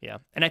one. Yeah.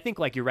 And I think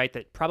like you're right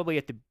that probably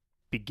at the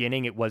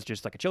beginning it was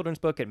just like a children's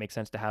book. It makes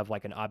sense to have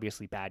like an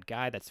obviously bad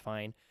guy. That's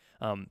fine.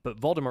 But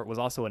Voldemort was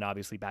also an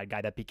obviously bad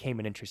guy that became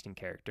an interesting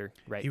character,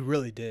 right? He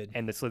really did.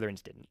 And the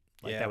Slytherins didn't.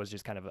 Like Yeah. that was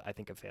just kind of, I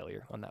think, a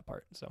failure on that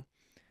part. So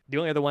the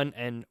only other one,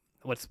 and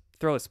let's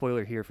throw a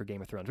spoiler here for Game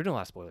of Thrones. We're doing a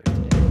lot of spoilers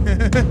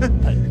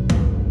today.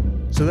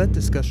 So that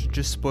discussion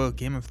just spoiled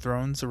Game of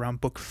Thrones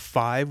around book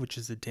 5, which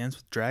is The Dance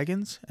with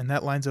Dragons, and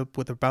that lines up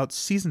with about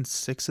season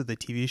 6 of the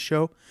TV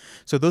show.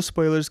 So those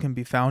spoilers can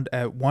be found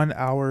at 1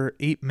 hour,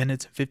 8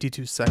 minutes, and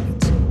 52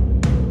 seconds.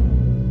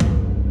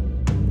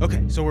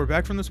 Okay, so we're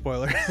back from the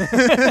spoiler.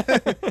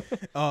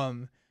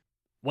 One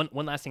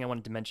last thing I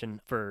wanted to mention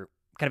for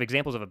kind of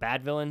examples of a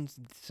bad villain.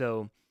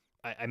 So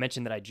I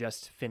mentioned that I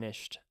just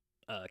finished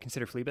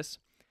Consider Phoebus.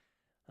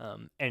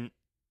 And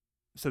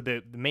so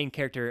the main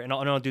character, and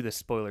I'll do this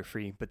spoiler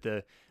free, but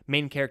the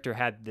main character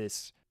had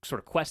this sort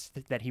of quest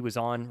that he was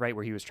on, right,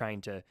 where he was trying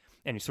to,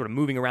 and he's sort of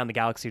moving around the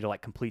galaxy to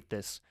like complete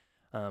this.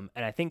 And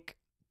I think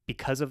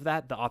because of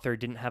that, the author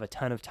didn't have a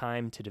ton of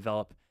time to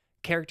develop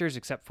characters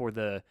except for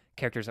the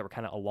characters that were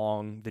kind of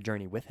along the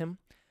journey with him,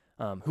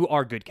 who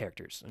are good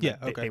characters. Yeah,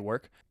 okay. They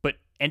work, but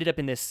ended up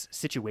in this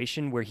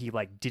situation where he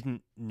like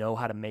didn't know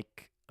how to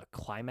make a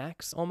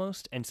climax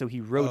almost, and so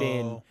he wrote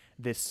in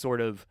this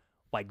sort of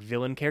like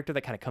villain character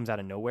that kind of comes out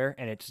of nowhere,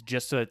 and it's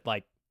just so that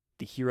like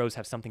the heroes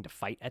have something to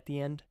fight at the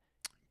end.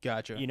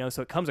 Gotcha. You know,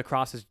 so it comes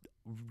across as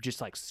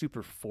just like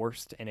super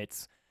forced, and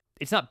it's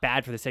not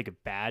bad for the sake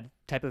of bad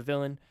type of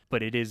villain,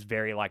 but it is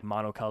very like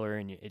monocolor,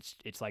 and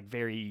it's like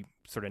very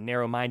sort of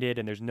narrow-minded,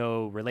 and there's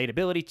no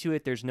relatability to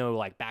it. There's no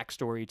like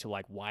backstory to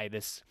like why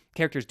this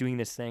character is doing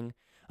this thing,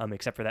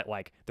 except for that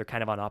like they're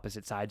kind of on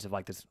opposite sides of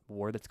like this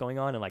war that's going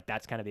on, and like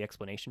that's kind of the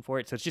explanation for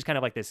it. So it's just kind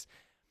of like this.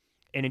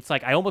 And it's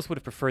like I almost would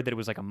have preferred that it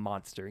was like a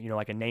monster, you know,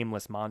 like a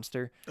nameless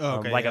monster,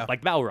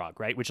 like Balrog,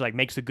 right? Which like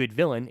makes a good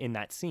villain in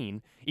that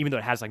scene, even though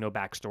it has like no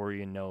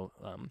backstory and no,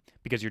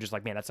 because you're just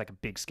like, man, that's like a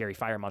big scary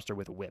fire monster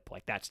with a whip,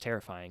 like that's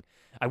terrifying.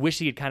 I wish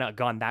he had kind of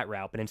gone that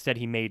route, but instead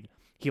he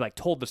like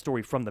told the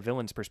story from the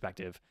villain's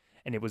perspective,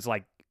 and it was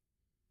like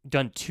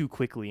done too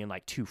quickly and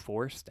like too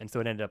forced, and so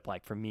it ended up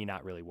like for me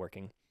not really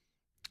working.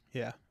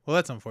 Yeah, well,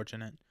 that's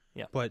unfortunate.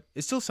 Yeah. But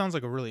it still sounds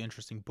like a really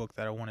interesting book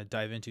that I want to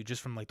dive into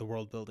just from like the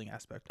world building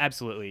aspect.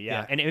 Absolutely,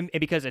 yeah. And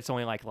because it's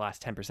only like the last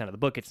 10% of the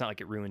book, it's not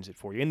like it ruins it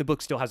for you. And the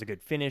book still has a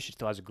good finish. It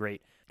still has a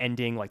great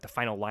ending. Like the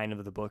final line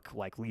of the book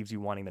like leaves you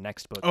wanting the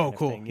next book. Oh, kind of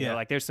cool. thing. You know,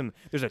 like there's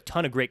a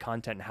ton of great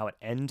content in how it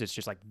ends. It's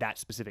just like that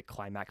specific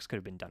climax could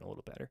have been done a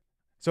little better.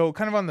 So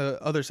kind of on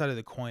the other side of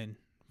the coin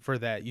for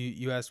that,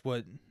 you asked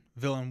what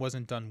villain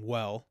wasn't done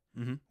well.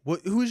 Mm-hmm.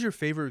 Who is your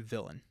favorite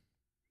villain?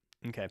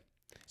 Okay.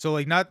 So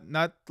like not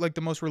like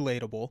the most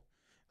relatable.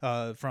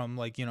 From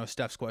like, you know,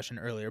 Steph's question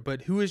earlier,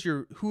 but who is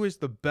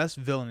the best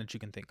villain that you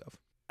can think of?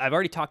 I've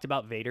already talked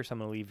about Vader, so I'm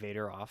going to leave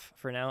Vader off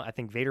for now. I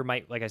think Vader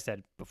might, like I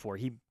said before,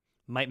 he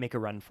might make a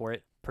run for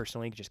it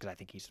personally, just because I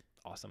think he's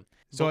awesome.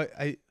 So but,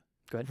 I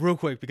go ahead. Real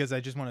quick, because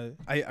I just want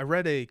to, I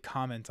read a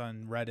comment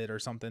on Reddit or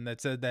something that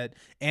said that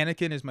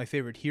Anakin is my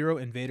favorite hero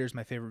and Vader's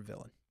my favorite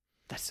villain.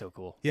 That's so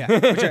cool. Yeah,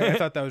 which I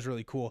thought that was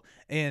really cool.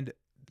 And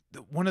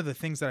one of the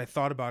things that I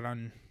thought about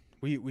on,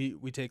 we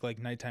take like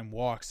nighttime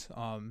walks,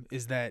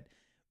 is that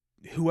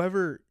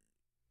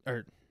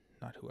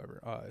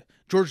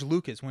George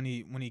Lucas, when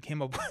he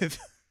came up with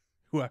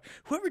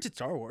whoever did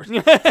Star Wars.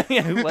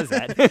 Yeah, who was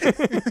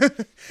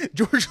that?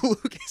 George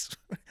Lucas.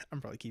 I'm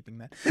probably keeping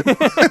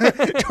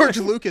that. George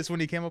Lucas,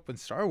 when he came up with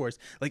Star Wars,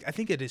 like I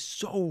think it is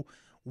so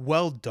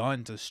well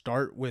done to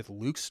start with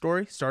Luke's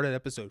story, start at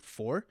episode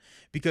 4,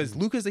 because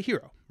Luke is the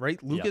hero,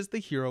 right? Luke is the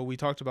hero. We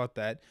talked about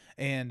that.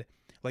 And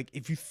like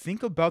if you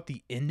think about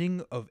the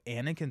ending of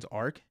Anakin's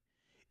arc,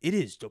 it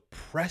is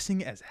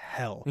depressing as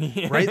hell,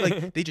 right?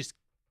 Like they just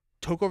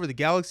took over the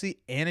galaxy.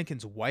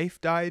 Anakin's wife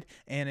died.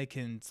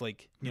 Anakin's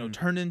like, you know,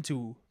 turned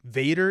into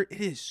Vader.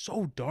 It is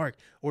so dark.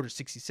 Order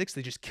 66,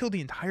 they just killed the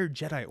entire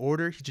Jedi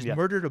Order. He just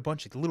murdered a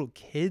bunch of little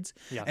kids.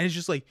 Yeah. And it's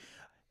just like,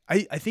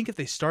 I think if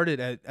they started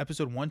at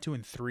episode 1, 2,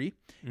 and 3,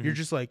 you're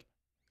just like,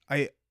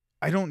 I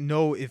don't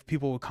know if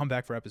people will come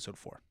back for episode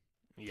 4.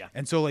 Yeah.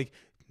 And so like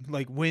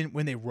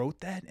when they wrote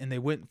that and they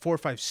went 4,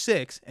 5,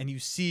 6, and you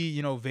see,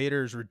 you know,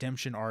 Vader's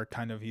redemption arc,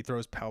 kind of, he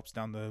throws Palps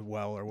down the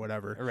well or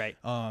whatever. Right.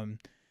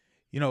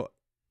 You know,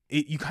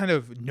 you kind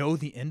of know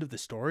the end of the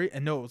story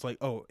and know it was like,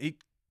 oh, it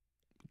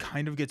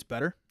kind of gets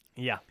better.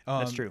 Yeah,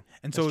 that's true.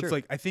 And so it's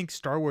like, I think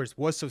Star Wars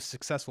was so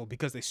successful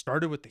because they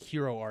started with the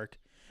hero arc,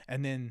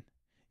 and then,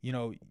 you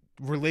know,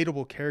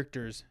 relatable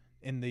characters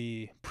in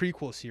the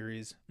prequel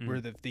series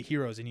where the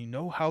heroes, and you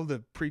know how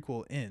the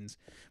prequel ends,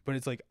 but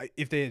it's like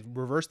if they had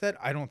reversed that,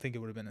 I don't think it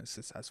would have been as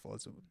successful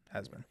as it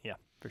has been. Yeah,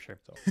 for sure.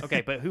 So.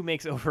 Okay, but who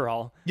makes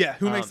overall? Yeah,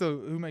 who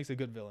makes a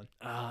good villain?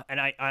 And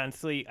I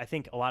honestly, I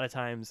think a lot of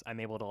times I'm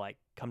able to like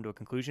come to a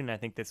conclusion. And I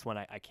think this one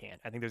I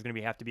can't. I think there's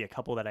gonna have to be a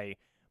couple that I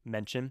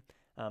mention,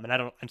 and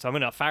so I'm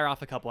gonna fire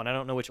off a couple, and I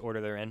don't know which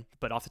order they're in,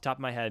 but off the top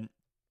of my head,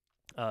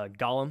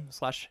 Gollum /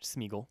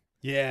 Smeagol.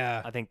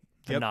 Yeah, I think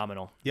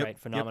phenomenal, right?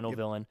 Phenomenal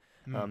villain,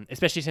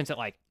 especially since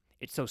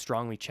it so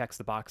strongly checks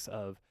the box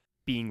of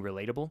being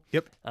relatable.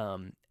 Yep.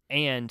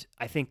 And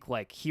I think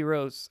like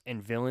heroes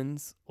and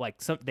villains,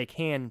 like they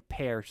can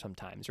pair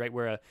sometimes, right?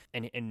 Where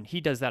and he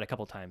does that a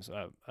couple times.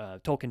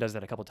 Tolkien does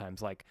that a couple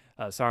times, like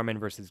Saruman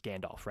versus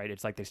Gandalf, right?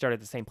 It's like they started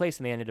at the same place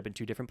and they ended up in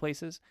two different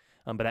places.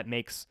 But that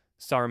makes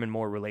Saruman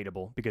more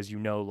relatable because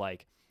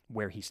like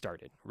where he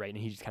started, right? And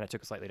he just kind of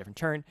took a slightly different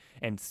turn.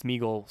 And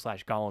Smeagol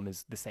 / Gollum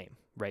is the same,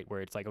 right?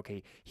 Where it's like,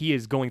 okay, he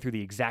is going through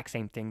the exact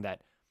same thing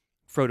that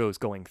Frodo is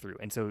going through,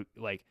 and so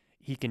like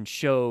he can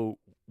show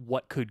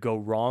what could go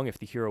wrong if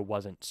the hero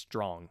wasn't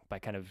strong by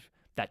kind of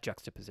that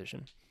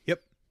juxtaposition.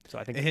 Yep. So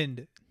I think,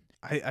 and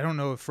I don't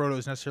know if Frodo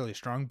is necessarily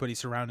strong, but he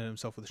surrounded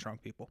himself with strong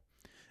people.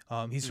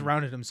 He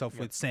surrounded himself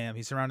with Sam.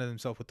 He surrounded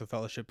himself with the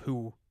Fellowship,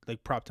 who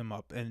like propped him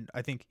up. And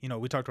I think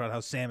we talked about how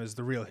Sam is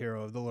the real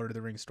hero of the Lord of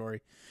the Rings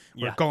story,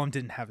 where Gollum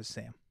didn't have a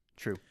Sam.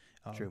 True.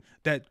 True.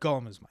 That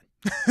Gollum is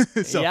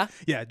mine. So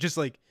yeah, just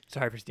like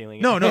sorry for stealing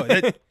it. No,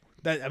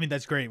 that I mean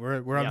that's great.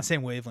 We're on the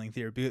same wavelength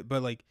here,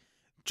 but like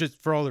just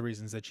for all the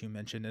reasons that you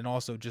mentioned, and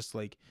also just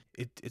like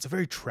it's a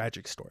very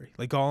tragic story.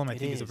 Like Gollum, I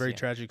think is a very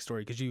tragic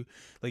story because you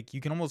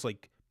can almost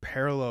like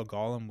parallel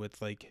Gollum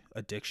with like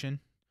addiction.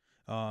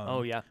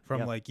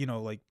 From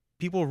like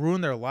people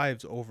ruin their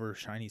lives over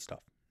shiny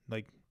stuff.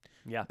 Like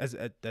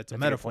that's a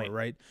metaphor,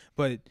 right?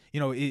 But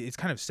it's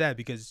kind of sad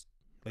because,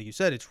 like you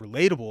said, it's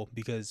relatable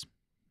because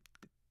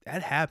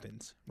that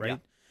happens, right? Yeah.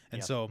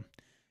 And so.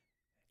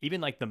 Even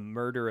like the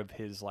murder of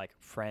his like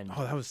friend.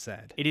 Oh, that was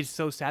sad. It is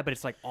so sad, but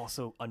it's like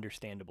also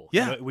understandable.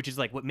 Yeah. Which is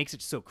like what makes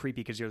it so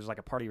creepy because there's like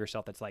a part of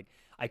yourself that's like,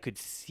 I could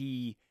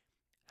see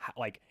how,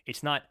 like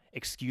it's not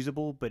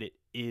excusable, but it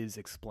is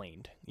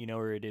explained,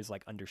 or it is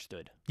like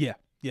understood. Yeah.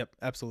 Yep.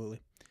 Absolutely.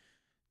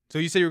 So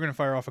you said you were going to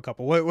fire off a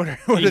couple. What are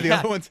the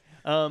other ones?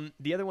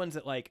 The other ones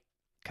that like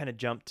kind of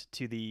jumped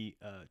to the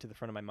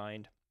front of my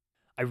mind.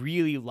 I've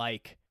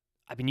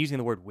been using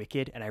the word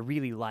wicked, and I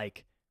really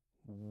like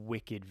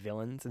wicked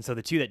villains, and so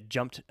the two that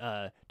jumped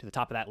to the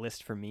top of that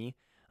list for me,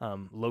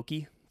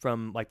 Loki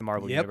from like the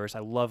Marvel universe. I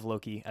love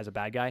Loki as a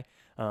bad guy,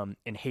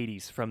 and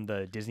Hades from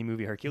the Disney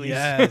movie Hercules.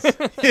 Yes.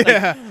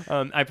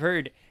 I've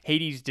heard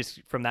Hades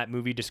from that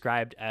movie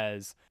described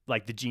as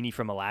like the genie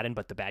from Aladdin,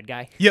 but the bad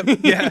guy. Yep.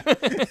 Yeah.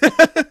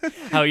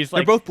 How he's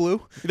like they're both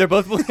blue. They're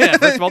both blue. Yeah,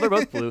 first of all, they're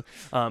both blue.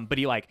 But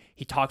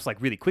he talks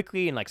like really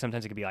quickly, and like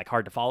sometimes it can be like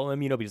hard to follow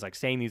him, but he's like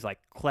saying these like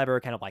clever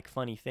kind of like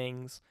funny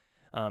things.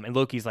 And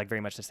Loki's like very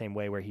much the same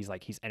way, where he's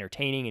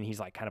entertaining and he's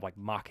like kind of like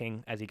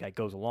mocking as he like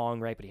goes along,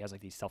 right? But he has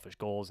like these selfish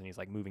goals and he's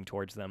like moving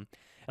towards them.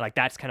 And like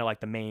that's kind of like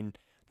the main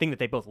thing that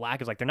they both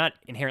lack is like they're not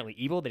inherently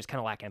evil, they just kind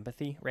of lack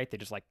empathy, right? They're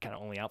just like kind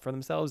of only out for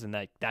themselves, and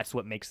that's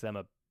what makes them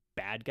a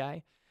bad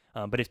guy.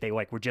 But if they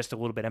like were just a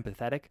little bit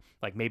empathetic,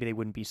 like maybe they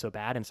wouldn't be so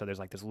bad. And so there's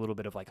like this little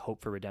bit of like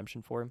hope for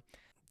redemption for him.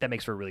 That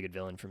makes for a really good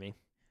villain for me.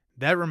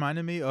 That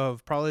reminded me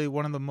of probably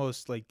one of the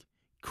most like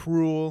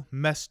cruel,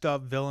 messed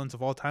up villains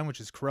of all time,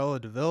 which is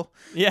Cruella de Vil.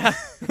 Yeah.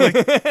 Like,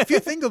 if you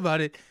think about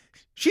it,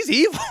 she's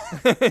evil.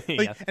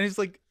 Yeah. And it's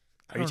like,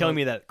 are you telling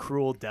me that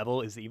cruel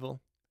devil is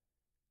evil?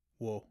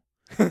 Whoa.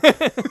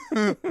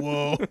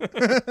 Whoa.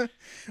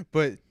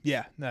 But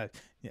yeah,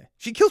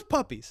 she kills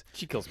puppies.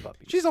 She kills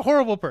puppies. She's a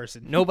horrible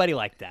person. Nobody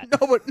liked that.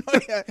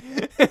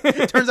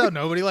 Turns out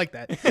nobody liked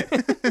that.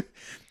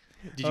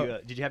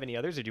 Did you have any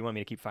others, or do you want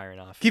me to keep firing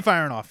off? Keep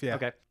firing off, yeah.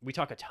 Okay. We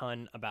talk a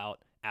ton about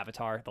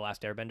Avatar: The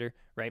Last Airbender,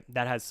 right?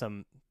 That has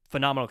some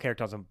phenomenal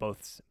characters on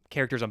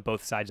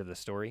both sides of the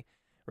story,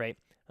 right?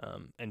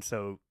 And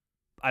so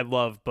I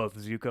love both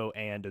Zuko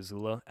and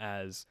Azula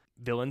as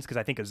villains, because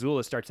I think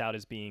Azula starts out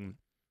as being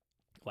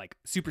like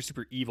super,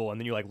 super evil, and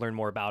then you like learn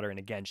more about her, and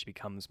again, she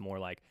becomes more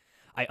like,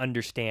 I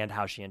understand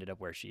how she ended up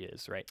where she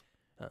is, right?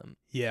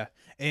 Yeah,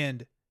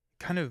 and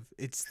kind of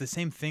it's the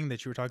same thing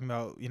that you were talking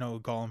about,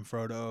 Gollum,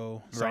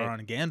 Frodo, Sauron,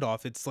 and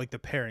Gandalf. It's like the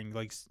pairing,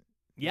 like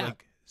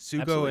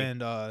Zuko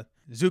and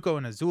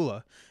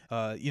Azula,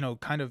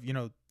 kind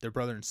of, their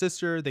brother and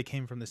sister. They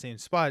came from the same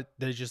spot.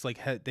 They just like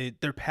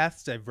their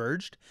paths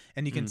diverged,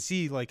 and you can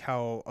see like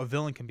how a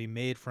villain can be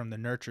made from the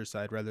nurture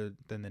side rather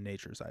than the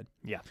nature side.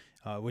 Yeah,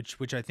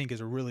 which I think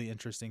is a really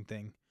interesting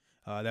thing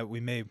that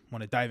we may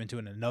want to dive into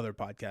in another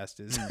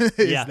podcast. Is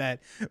that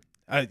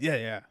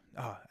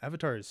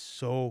Avatar is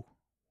so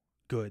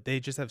good. They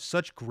just have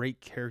such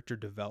great character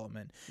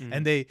development,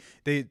 and they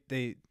did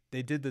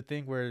the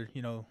thing where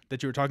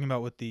that you were talking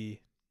about with the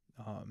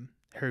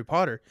Harry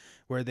Potter,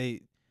 where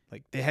they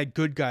like they had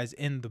good guys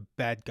in the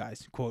bad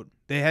guys. Quote,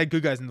 they had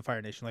good guys in the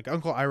Fire Nation. Like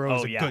Uncle Iroh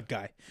is a good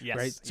guy, Yes,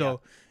 right?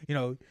 So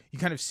you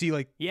kind of see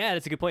like yeah,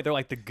 that's a good point. They're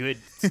like the good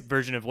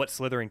version of what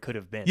Slytherin could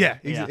have been. yeah.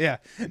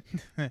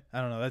 I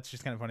don't know. That's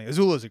just kind of funny.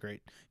 Azula's a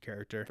great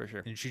character For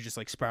sure. and she just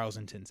like spirals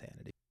into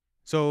insanity.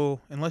 So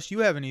unless you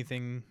have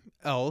anything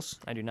else,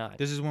 I do not.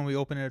 this is when we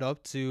open it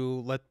up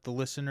to let the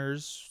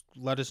listeners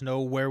let us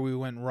know where we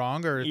went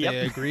wrong or if they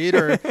agreed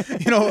or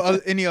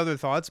any other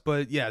thoughts.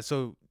 But yeah,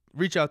 so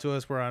reach out to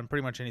us. We're on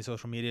pretty much any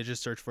social media.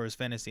 Just search for us,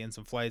 Fantasy and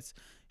Some Flights.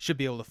 Should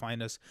be able to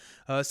find us.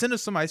 Send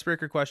us some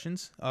icebreaker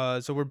questions.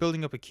 So we're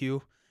building up a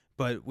queue,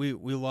 but we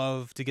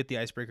love to get the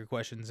icebreaker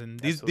questions, and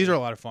these are a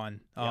lot of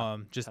fun.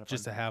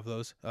 Just to have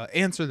those,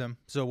 answer them.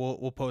 So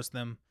we'll post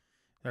them,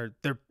 or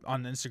they're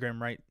on Instagram,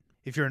 right?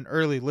 If you're an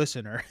early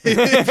listener,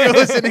 if you're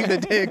listening the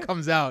day it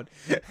comes out,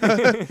 they're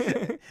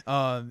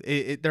on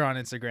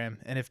Instagram,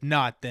 and if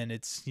not, then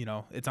it's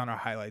on our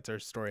highlights, our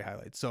story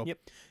highlights. So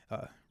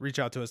reach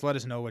out to us, let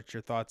us know what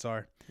your thoughts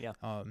are. Yeah,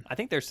 I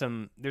think there's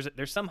some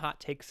hot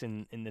takes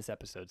in this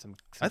episode.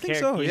 I think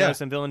so. Yeah,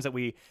 some villains that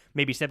we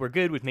maybe said were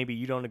good, with maybe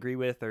you don't agree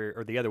with,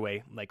 or the other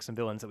way, like some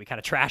villains that we kind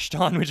of trashed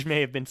on, which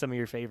may have been some of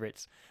your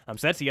favorites.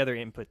 So that's the other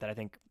input that I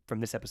think from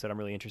this episode I'm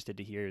really interested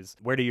to hear is,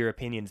 where do your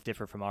opinions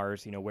differ from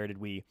ours?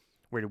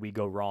 Where did we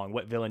go wrong?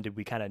 What villain did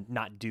we kind of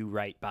not do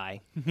right by?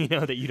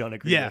 That you don't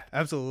agree with? Yeah,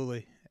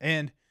 absolutely.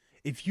 And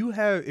if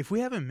we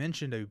haven't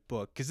mentioned a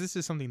book, because this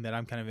is something that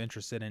I'm kind of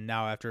interested in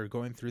now after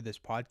going through this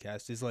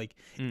podcast, is like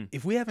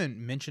if we haven't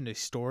mentioned a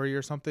story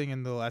or something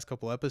in the last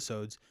couple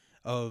episodes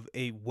of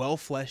a well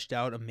fleshed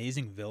out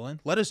amazing villain,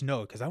 let us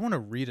know, because I want to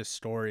read a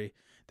story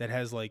that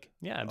has like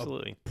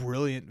absolutely a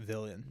brilliant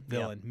villain.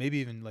 Maybe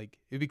even like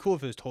it'd be cool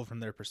if it was told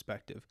from their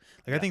perspective.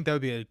 Like I think that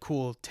would be a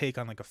cool take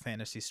on like a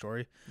fantasy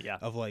story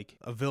of like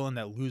a villain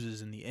that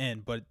loses in the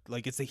end, but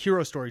like it's a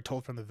hero story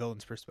told from the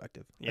villain's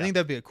perspective. I think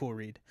that'd be a cool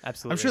read.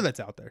 Absolutely. I'm sure that's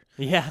out there.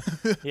 Yeah.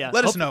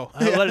 Let us know.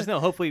 Let us know.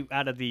 Hopefully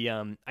out of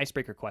the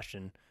icebreaker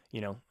question,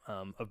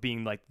 of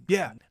being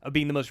of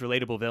being the most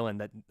relatable villain,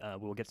 that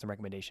we'll get some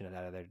recommendation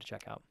out of there to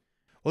check out.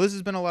 Well, this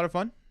has been a lot of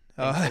fun.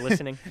 Thanks for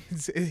listening.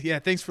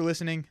 Thanks for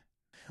listening.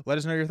 Let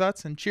us know your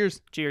thoughts, and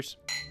cheers. Cheers.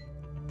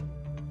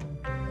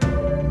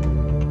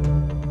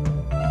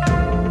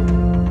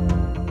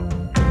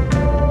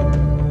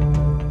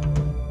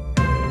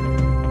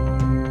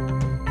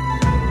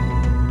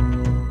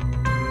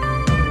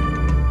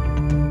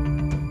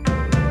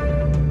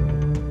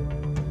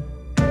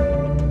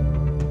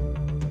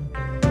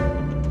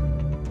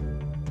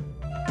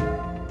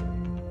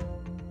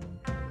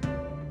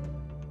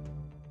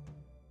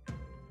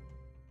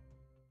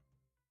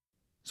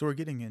 So we're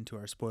getting into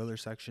our spoiler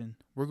section.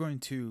 We're going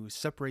to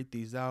separate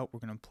these out. We're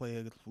going to play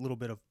a little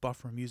bit of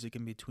buffer music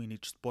in between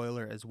each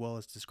spoiler, as well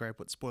as describe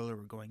what spoiler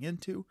we're going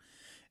into,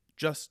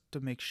 just to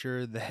make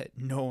sure that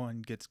no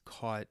one gets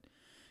caught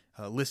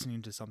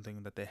listening to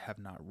something that they have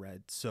not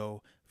read.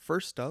 So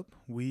first up,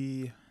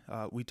 we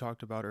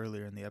talked about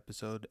earlier in the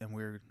episode, and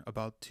we're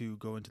about to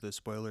go into the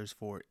spoilers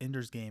for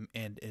Ender's Game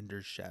and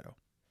Ender's Shadow.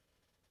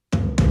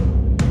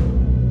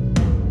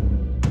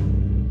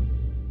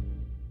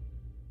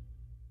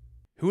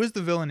 Who is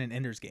the villain in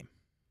Ender's Game?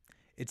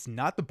 It's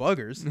not the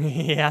Buggers.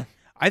 Yeah.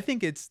 I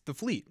think it's the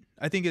fleet.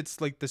 I think it's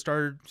like the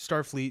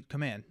Starfleet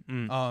command.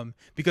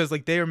 Because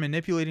like they are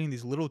manipulating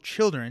these little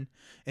children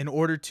in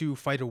order to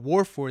fight a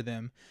war for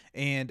them.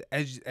 And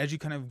as you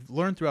kind of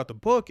learn throughout the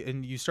book,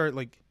 and you start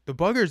like, the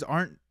Buggers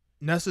aren't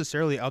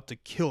necessarily out to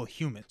kill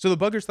humans. So the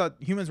Buggers thought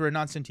humans were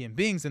non-sentient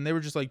beings, and they were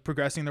just like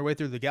progressing their way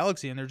through the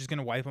galaxy, and they're just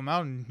gonna wipe them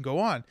out and go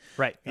on.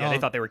 Right. Yeah. They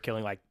thought they were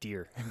killing like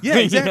deer. Yeah,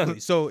 exactly.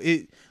 So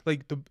it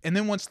like and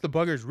then once the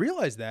Buggers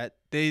realized that,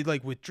 they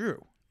like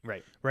withdrew.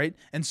 Right.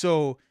 And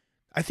so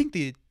I think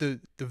the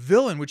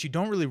villain, which you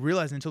don't really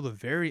realize until the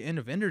very end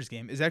of Ender's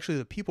Game, is actually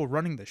the people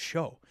running the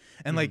show.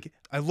 And like,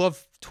 I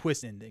love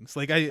twist endings.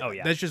 Like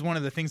that's just one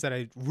of the things that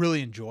I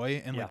really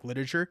enjoy in like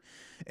literature.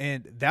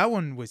 And that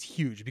one was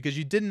huge because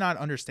you did not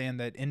understand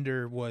that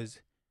Ender was,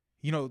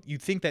 you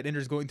think that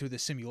Ender's going through the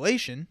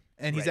simulation,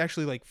 and he's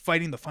actually like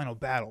fighting the final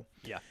battle.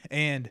 Yeah.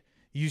 And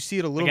you see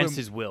it a little against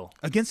bit his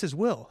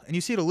will. And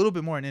you see it a little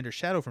bit more in Ender's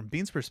Shadow from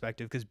Bean's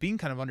perspective, because Bean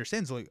kind of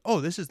understands like,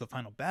 oh, this is the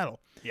final battle.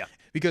 Yeah.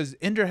 Because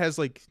Ender has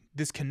like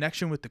this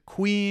connection with the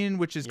Queen,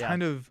 which is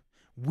kind of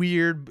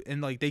weird,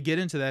 and like they get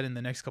into that in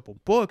the next couple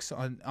books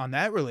on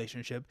that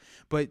relationship.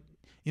 But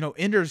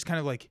Ender's kind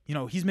of like,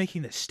 he's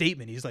making this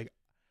statement. He's like,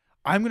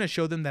 I'm going to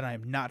show them that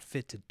I'm not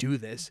fit to do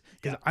this,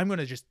 because I'm going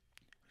to just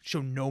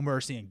show no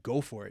mercy and go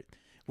for it,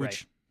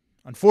 which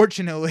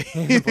unfortunately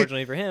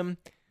for him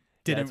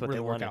didn't really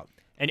work out.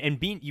 And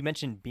Bean, you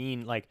mentioned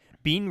Bean, like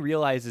Bean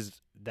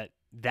realizes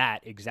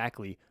that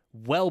exactly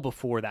well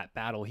before that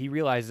battle. He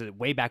realizes it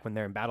way back when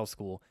they're in battle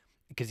school,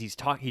 because he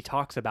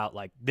talks about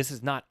like, this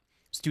is not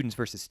students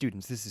versus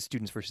students. This is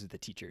students versus the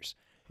teachers.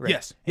 Right?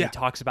 Yes. And he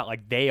talks about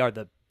like, they are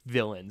the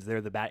villains.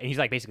 They're the bad. And he's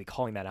like basically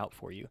calling that out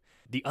for you.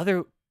 The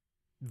other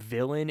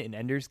villain in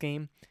Ender's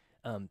Game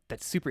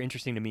that's super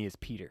interesting to me is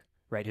Peter,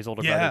 right? His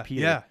older brother,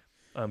 Peter.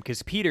 Yeah.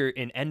 Because Peter,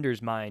 in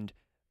Ender's mind,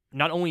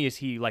 not only is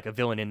he like a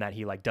villain in that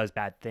he like does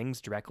bad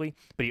things directly,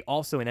 but he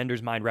also in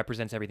Ender's mind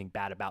represents everything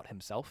bad about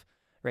himself,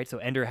 right? So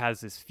Ender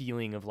has this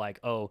feeling of like,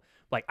 oh,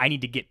 like I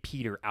need to get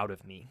Peter out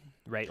of me,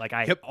 right? Like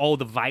all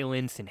the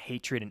violence and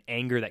hatred and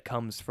anger that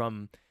comes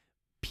from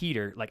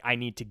Peter, like I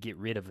need to get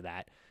rid of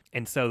that.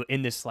 And so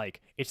in this,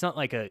 like, it's not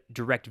like a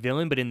direct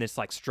villain, but in this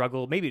like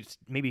struggle,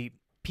 maybe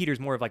Peter's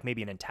more of like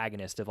maybe an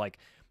antagonist of like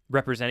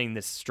representing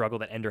this struggle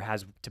that Ender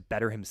has to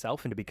better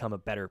himself and to become a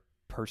better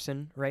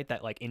person, right?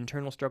 That like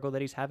internal struggle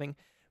that he's having.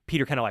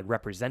 Peter kind of like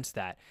represents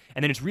that.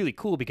 And then it's really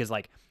cool because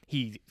like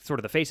he's sort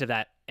of the face of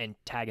that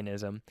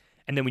antagonism.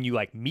 And then when you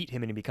like meet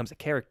him and he becomes a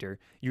character,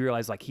 you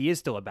realize like he is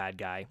still a bad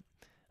guy.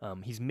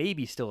 He's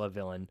maybe still a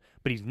villain,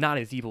 but he's not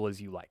as evil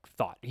as you like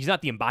thought. He's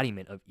not the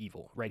embodiment of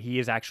evil, right? He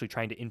is actually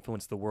trying to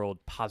influence the world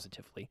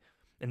positively.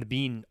 And the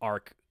Bean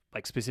arc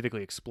like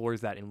specifically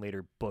explores that in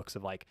later books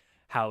of like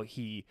how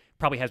he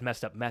probably has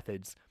messed up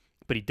methods,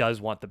 but he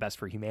does want the best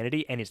for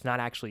humanity, and it's not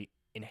actually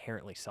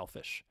inherently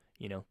selfish,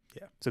 you know?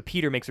 Yeah. So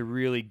Peter makes a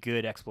really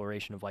good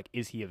exploration of like,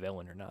 is he a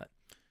villain or not?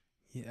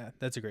 Yeah,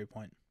 that's a great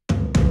point.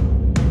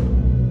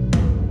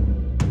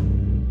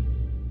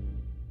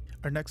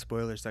 Our next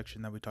spoiler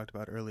section that we talked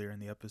about earlier in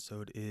the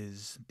episode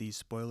is the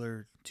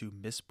spoiler to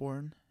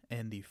Mistborn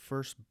and the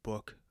first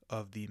book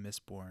of the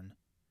Mistborn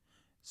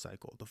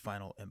cycle, The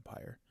Final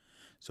Empire.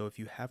 So if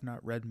you have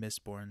not read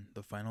Mistborn,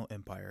 The Final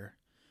Empire,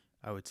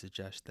 I would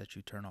suggest that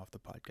you turn off the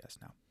podcast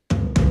now.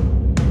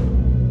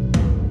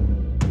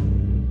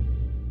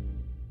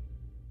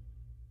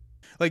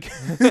 Like,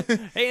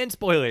 and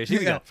spoilers, here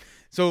we go.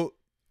 So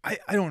I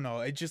don't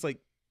know. It just like,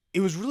 it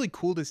was really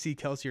cool to see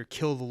Kelsier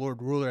kill the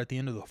Lord Ruler at the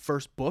end of the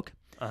first book,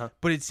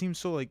 but it seems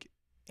so like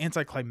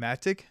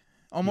anticlimactic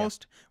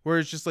almost, where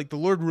it's just like the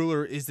Lord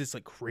Ruler is this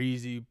like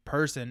crazy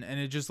person, and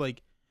it just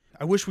like,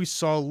 I wish we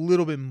saw a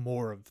little bit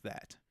more of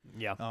that.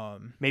 Yeah.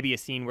 Maybe a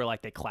scene where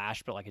like they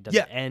clash, but like it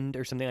doesn't end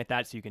or something like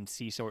that, so you can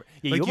see. So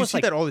yeah, like you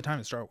see that all the time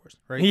in Star Wars,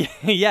 right?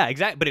 Yeah,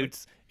 exactly. But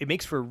it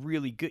makes for a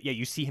really good. Yeah,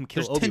 you see him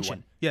kill Obi-Wan.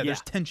 Tension. Yeah,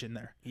 there's tension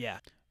there. Yeah.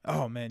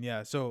 Oh man,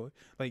 yeah. So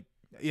like,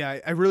 yeah,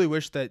 I really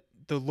wish that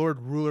the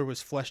Lord Ruler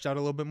was fleshed out a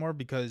little bit more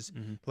because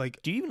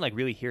like, do you even like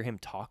really hear him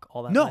talk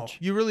all that no, much?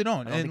 You really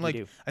don't. I don't think like,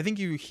 you do. I think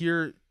you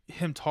hear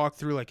him talk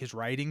through like his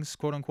writings,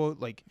 quote unquote,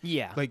 like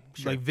like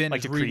Vin like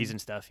is decrees reading,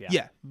 and stuff.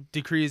 Yeah,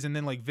 decrees, and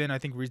then like Vin I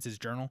think reads his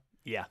journal.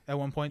 Yeah. At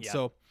one point, Yeah.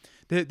 so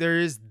there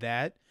is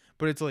that,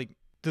 but it's like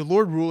the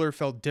Lord Ruler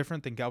felt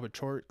different than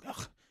Galbatorix.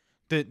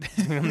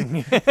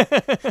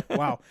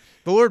 Wow,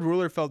 the Lord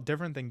Ruler felt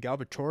different than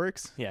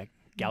Galbatorix. Yeah,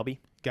 Galbi.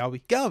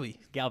 Galbi.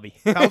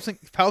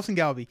 Palps and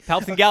Galbi.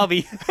 Palps and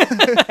Galbi.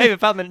 I haven't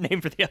found the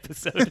name for the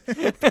episode.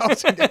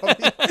 Palps and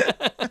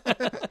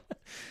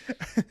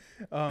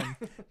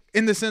Galbi.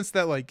 In the sense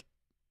that like,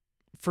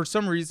 for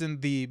some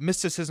reason, the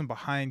mysticism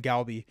behind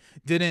Galbi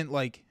didn't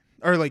like,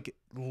 or like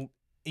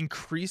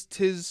increased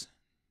his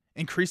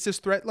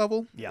threat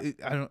level. Yeah.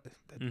 I don't.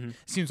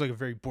 Seems like a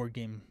very board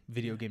game,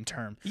 video game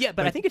term. Yeah,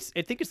 but I think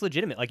it's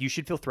legitimate. Like you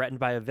should feel threatened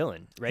by a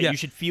villain, right? Yeah.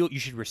 You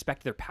should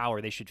respect their power.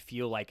 They should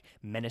feel like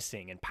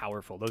menacing and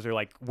powerful. Those are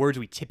like words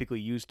we typically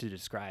use to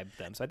describe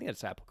them. So I think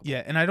that's applicable.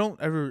 Yeah, and I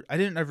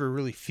didn't ever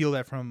really feel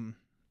that from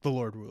the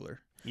Lord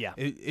Ruler. Yeah,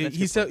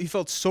 he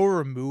felt so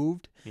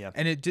removed. Yeah,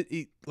 and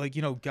it like,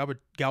 you know,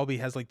 Galbi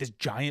has like this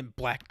giant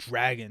black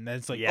dragon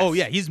that's like, Yes. oh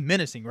yeah, he's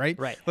menacing, right?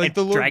 Right. Like and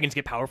the Lord, dragons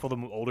get powerful the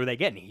older they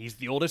get, and he's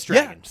the oldest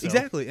dragon. Yeah, so.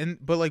 exactly.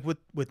 But like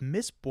with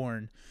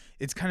Mistborn,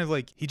 it's kind of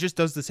like he just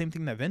does the same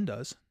thing that Vin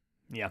does.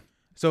 Yeah.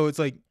 So it's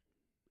like,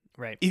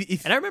 right.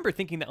 If, and I remember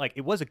thinking that like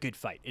it was a good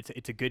fight.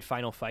 It's a good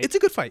final fight. It's a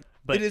good fight.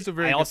 But it is a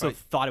very. I good also fight.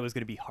 thought it was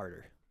going to be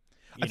harder.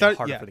 I thought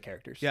harder for the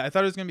characters. Yeah, I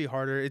thought it was gonna be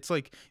harder. It's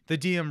like the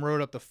DM wrote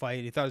up the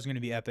fight. He thought it was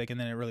gonna be epic, and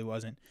then it really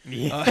wasn't.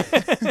 Yeah.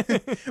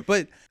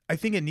 But I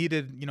think it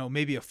needed, you know,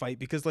 maybe a fight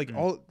because like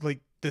all like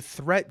the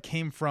threat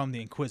came from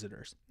the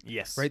Inquisitors.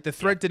 Yes. Right. The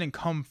threat didn't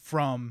come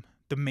from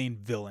the main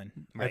villain.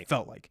 Right. I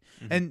felt like,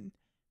 and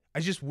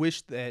I just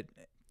wish that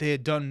they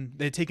had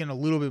taken a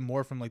little bit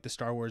more from like the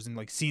Star Wars and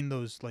like seen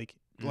those like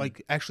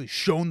actually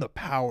shown the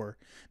power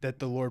that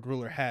the Lord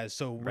Ruler has.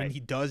 So when he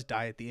does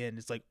die at the end,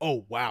 it's like,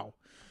 oh wow.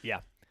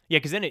 Yeah. Yeah,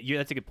 because then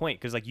that's a good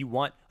point. Because like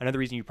another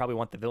reason you probably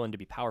want the villain to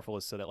be powerful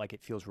is so that like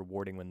it feels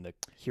rewarding when the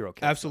hero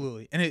kills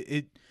Absolutely, and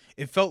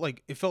it felt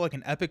like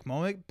an epic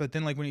moment. But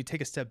then like when you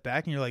take a step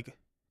back and you're like,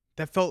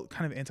 that felt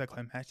kind of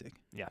anticlimactic.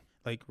 Yeah.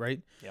 Like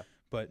right. Yeah.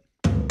 But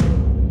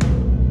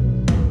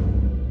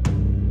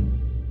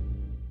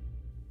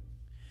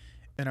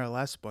in our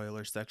last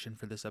spoiler section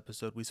for this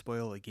episode, we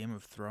spoil a Game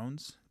of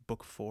Thrones,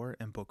 Book 4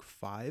 and Book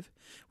 5,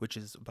 which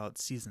is about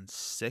Season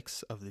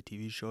 6 of the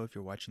TV show if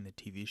you're watching the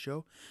TV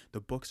show. The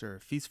books are A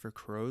Feast for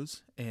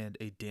Crows and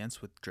A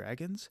Dance with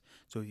Dragons.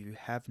 So if you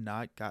have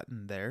not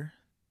gotten there,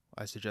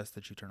 I suggest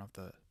that you turn off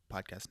the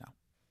podcast now.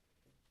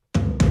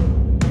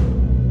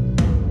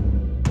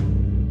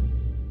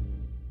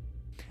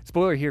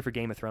 Spoiler here for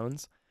Game of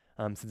Thrones,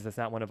 since that's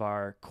not one of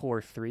our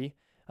core three.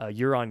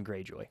 Euron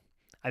Greyjoy.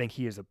 I think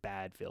he is a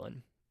bad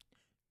villain.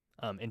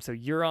 And so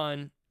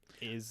Euron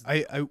is...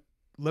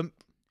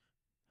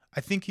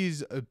 I think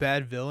he's a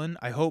bad villain.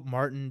 I hope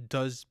Martin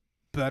does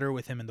better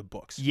with him in the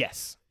books.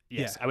 Yes.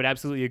 Yeah. I would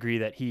absolutely agree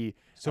that he.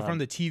 So from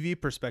the TV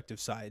perspective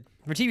side,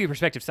 From TV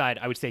perspective side,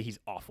 I would say he's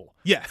awful.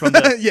 yeah, From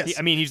the, yes,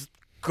 he's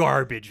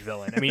garbage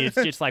villain. I mean, it's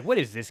just like, what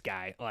is this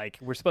guy? Like,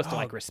 we're supposed to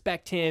like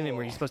respect him, and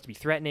we're supposed to be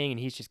threatening, and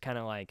he's just kind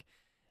of like,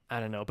 I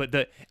don't know.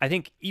 But I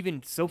think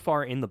even so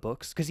far in the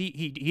books, because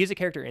he is a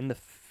character in the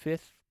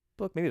 5th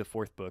book, maybe the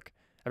 4th book.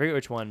 I forget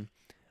which one.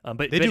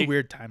 But they do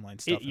weird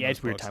timeline stuff. Yeah,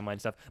 it's weird timeline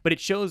stuff. But it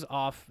shows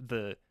off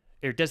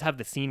it does have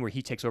the scene where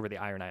he takes over the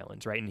Iron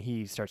Islands, right? And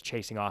he starts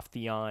chasing off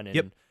Theon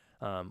and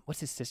what's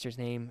his sister's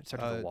name? It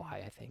starts with a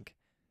Y, I think.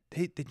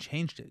 They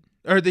changed it,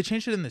 or they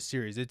changed it in the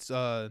series. It's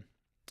I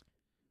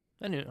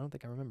don't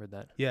think I remembered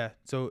that. yeah.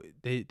 So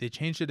they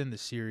changed it in the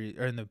series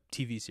or in the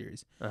TV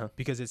series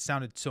because it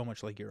sounded so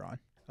much like Euron.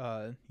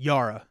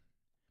 Yara.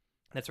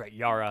 That's right,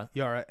 Yara.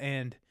 Yara,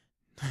 and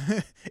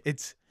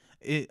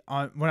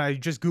when I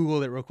just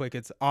Googled it real quick,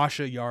 it's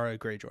Asha Yara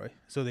Greyjoy.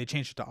 So they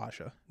changed it to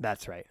Asha.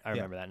 That's right. I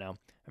remember that now.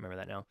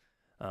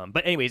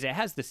 But anyways, it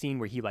has the scene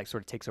where he like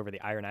sort of takes over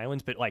the Iron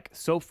Islands, but like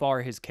so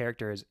far his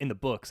character in the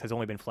books has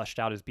only been fleshed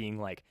out as being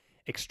like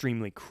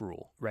extremely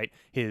cruel, right?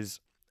 His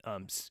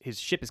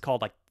ship is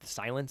called like the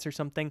Silence or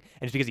something,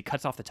 and it's because he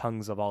cuts off the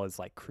tongues of all his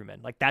like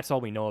crewmen. Like that's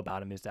all we know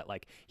about him, is that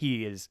like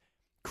he is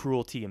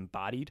cruelty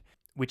embodied,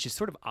 which is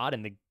sort of odd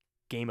in the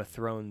Game of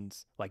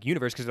Thrones like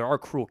universe, because there are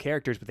cruel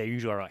characters, but they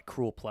usually are like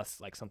cruel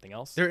plus like something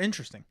else. They're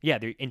interesting. Yeah,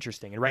 they're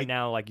interesting. And right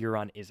now, like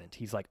Euron isn't.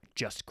 He's like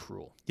just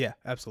cruel. Yeah,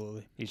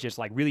 absolutely. He's just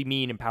like really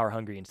mean and power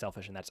hungry and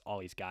selfish, and that's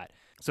all he's got.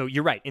 So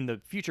you're right. In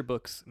the future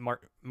books,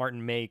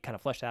 Martin may kind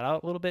of flesh that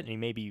out a little bit, and he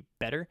may be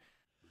better.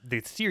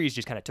 The series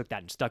just kind of took that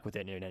and stuck with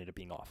it, and it ended up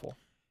being awful.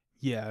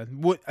 Yeah.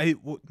 One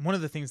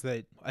of the things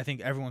that I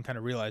think everyone kind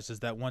of realized is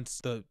that once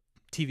the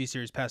TV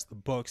series passed the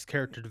books,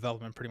 character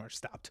development pretty much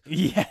stopped.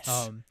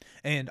 Yes.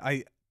 And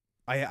I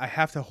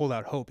have to hold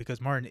out hope, because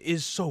Martin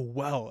is so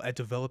well at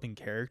developing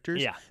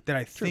characters that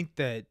I think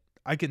that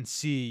I can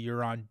see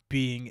Euron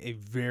being a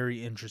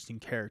very interesting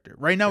character.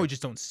 Right now, we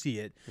just don't see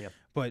it. Yeah.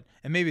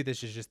 And maybe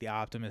this is just the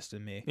optimist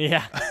in me.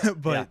 Yeah.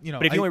 But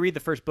but if you only read the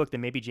first book,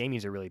 then maybe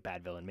Jamie's a really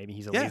bad villain. Maybe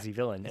he's a lazy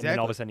villain, and then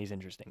all of a sudden he's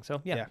interesting. So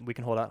we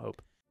can hold out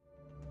hope.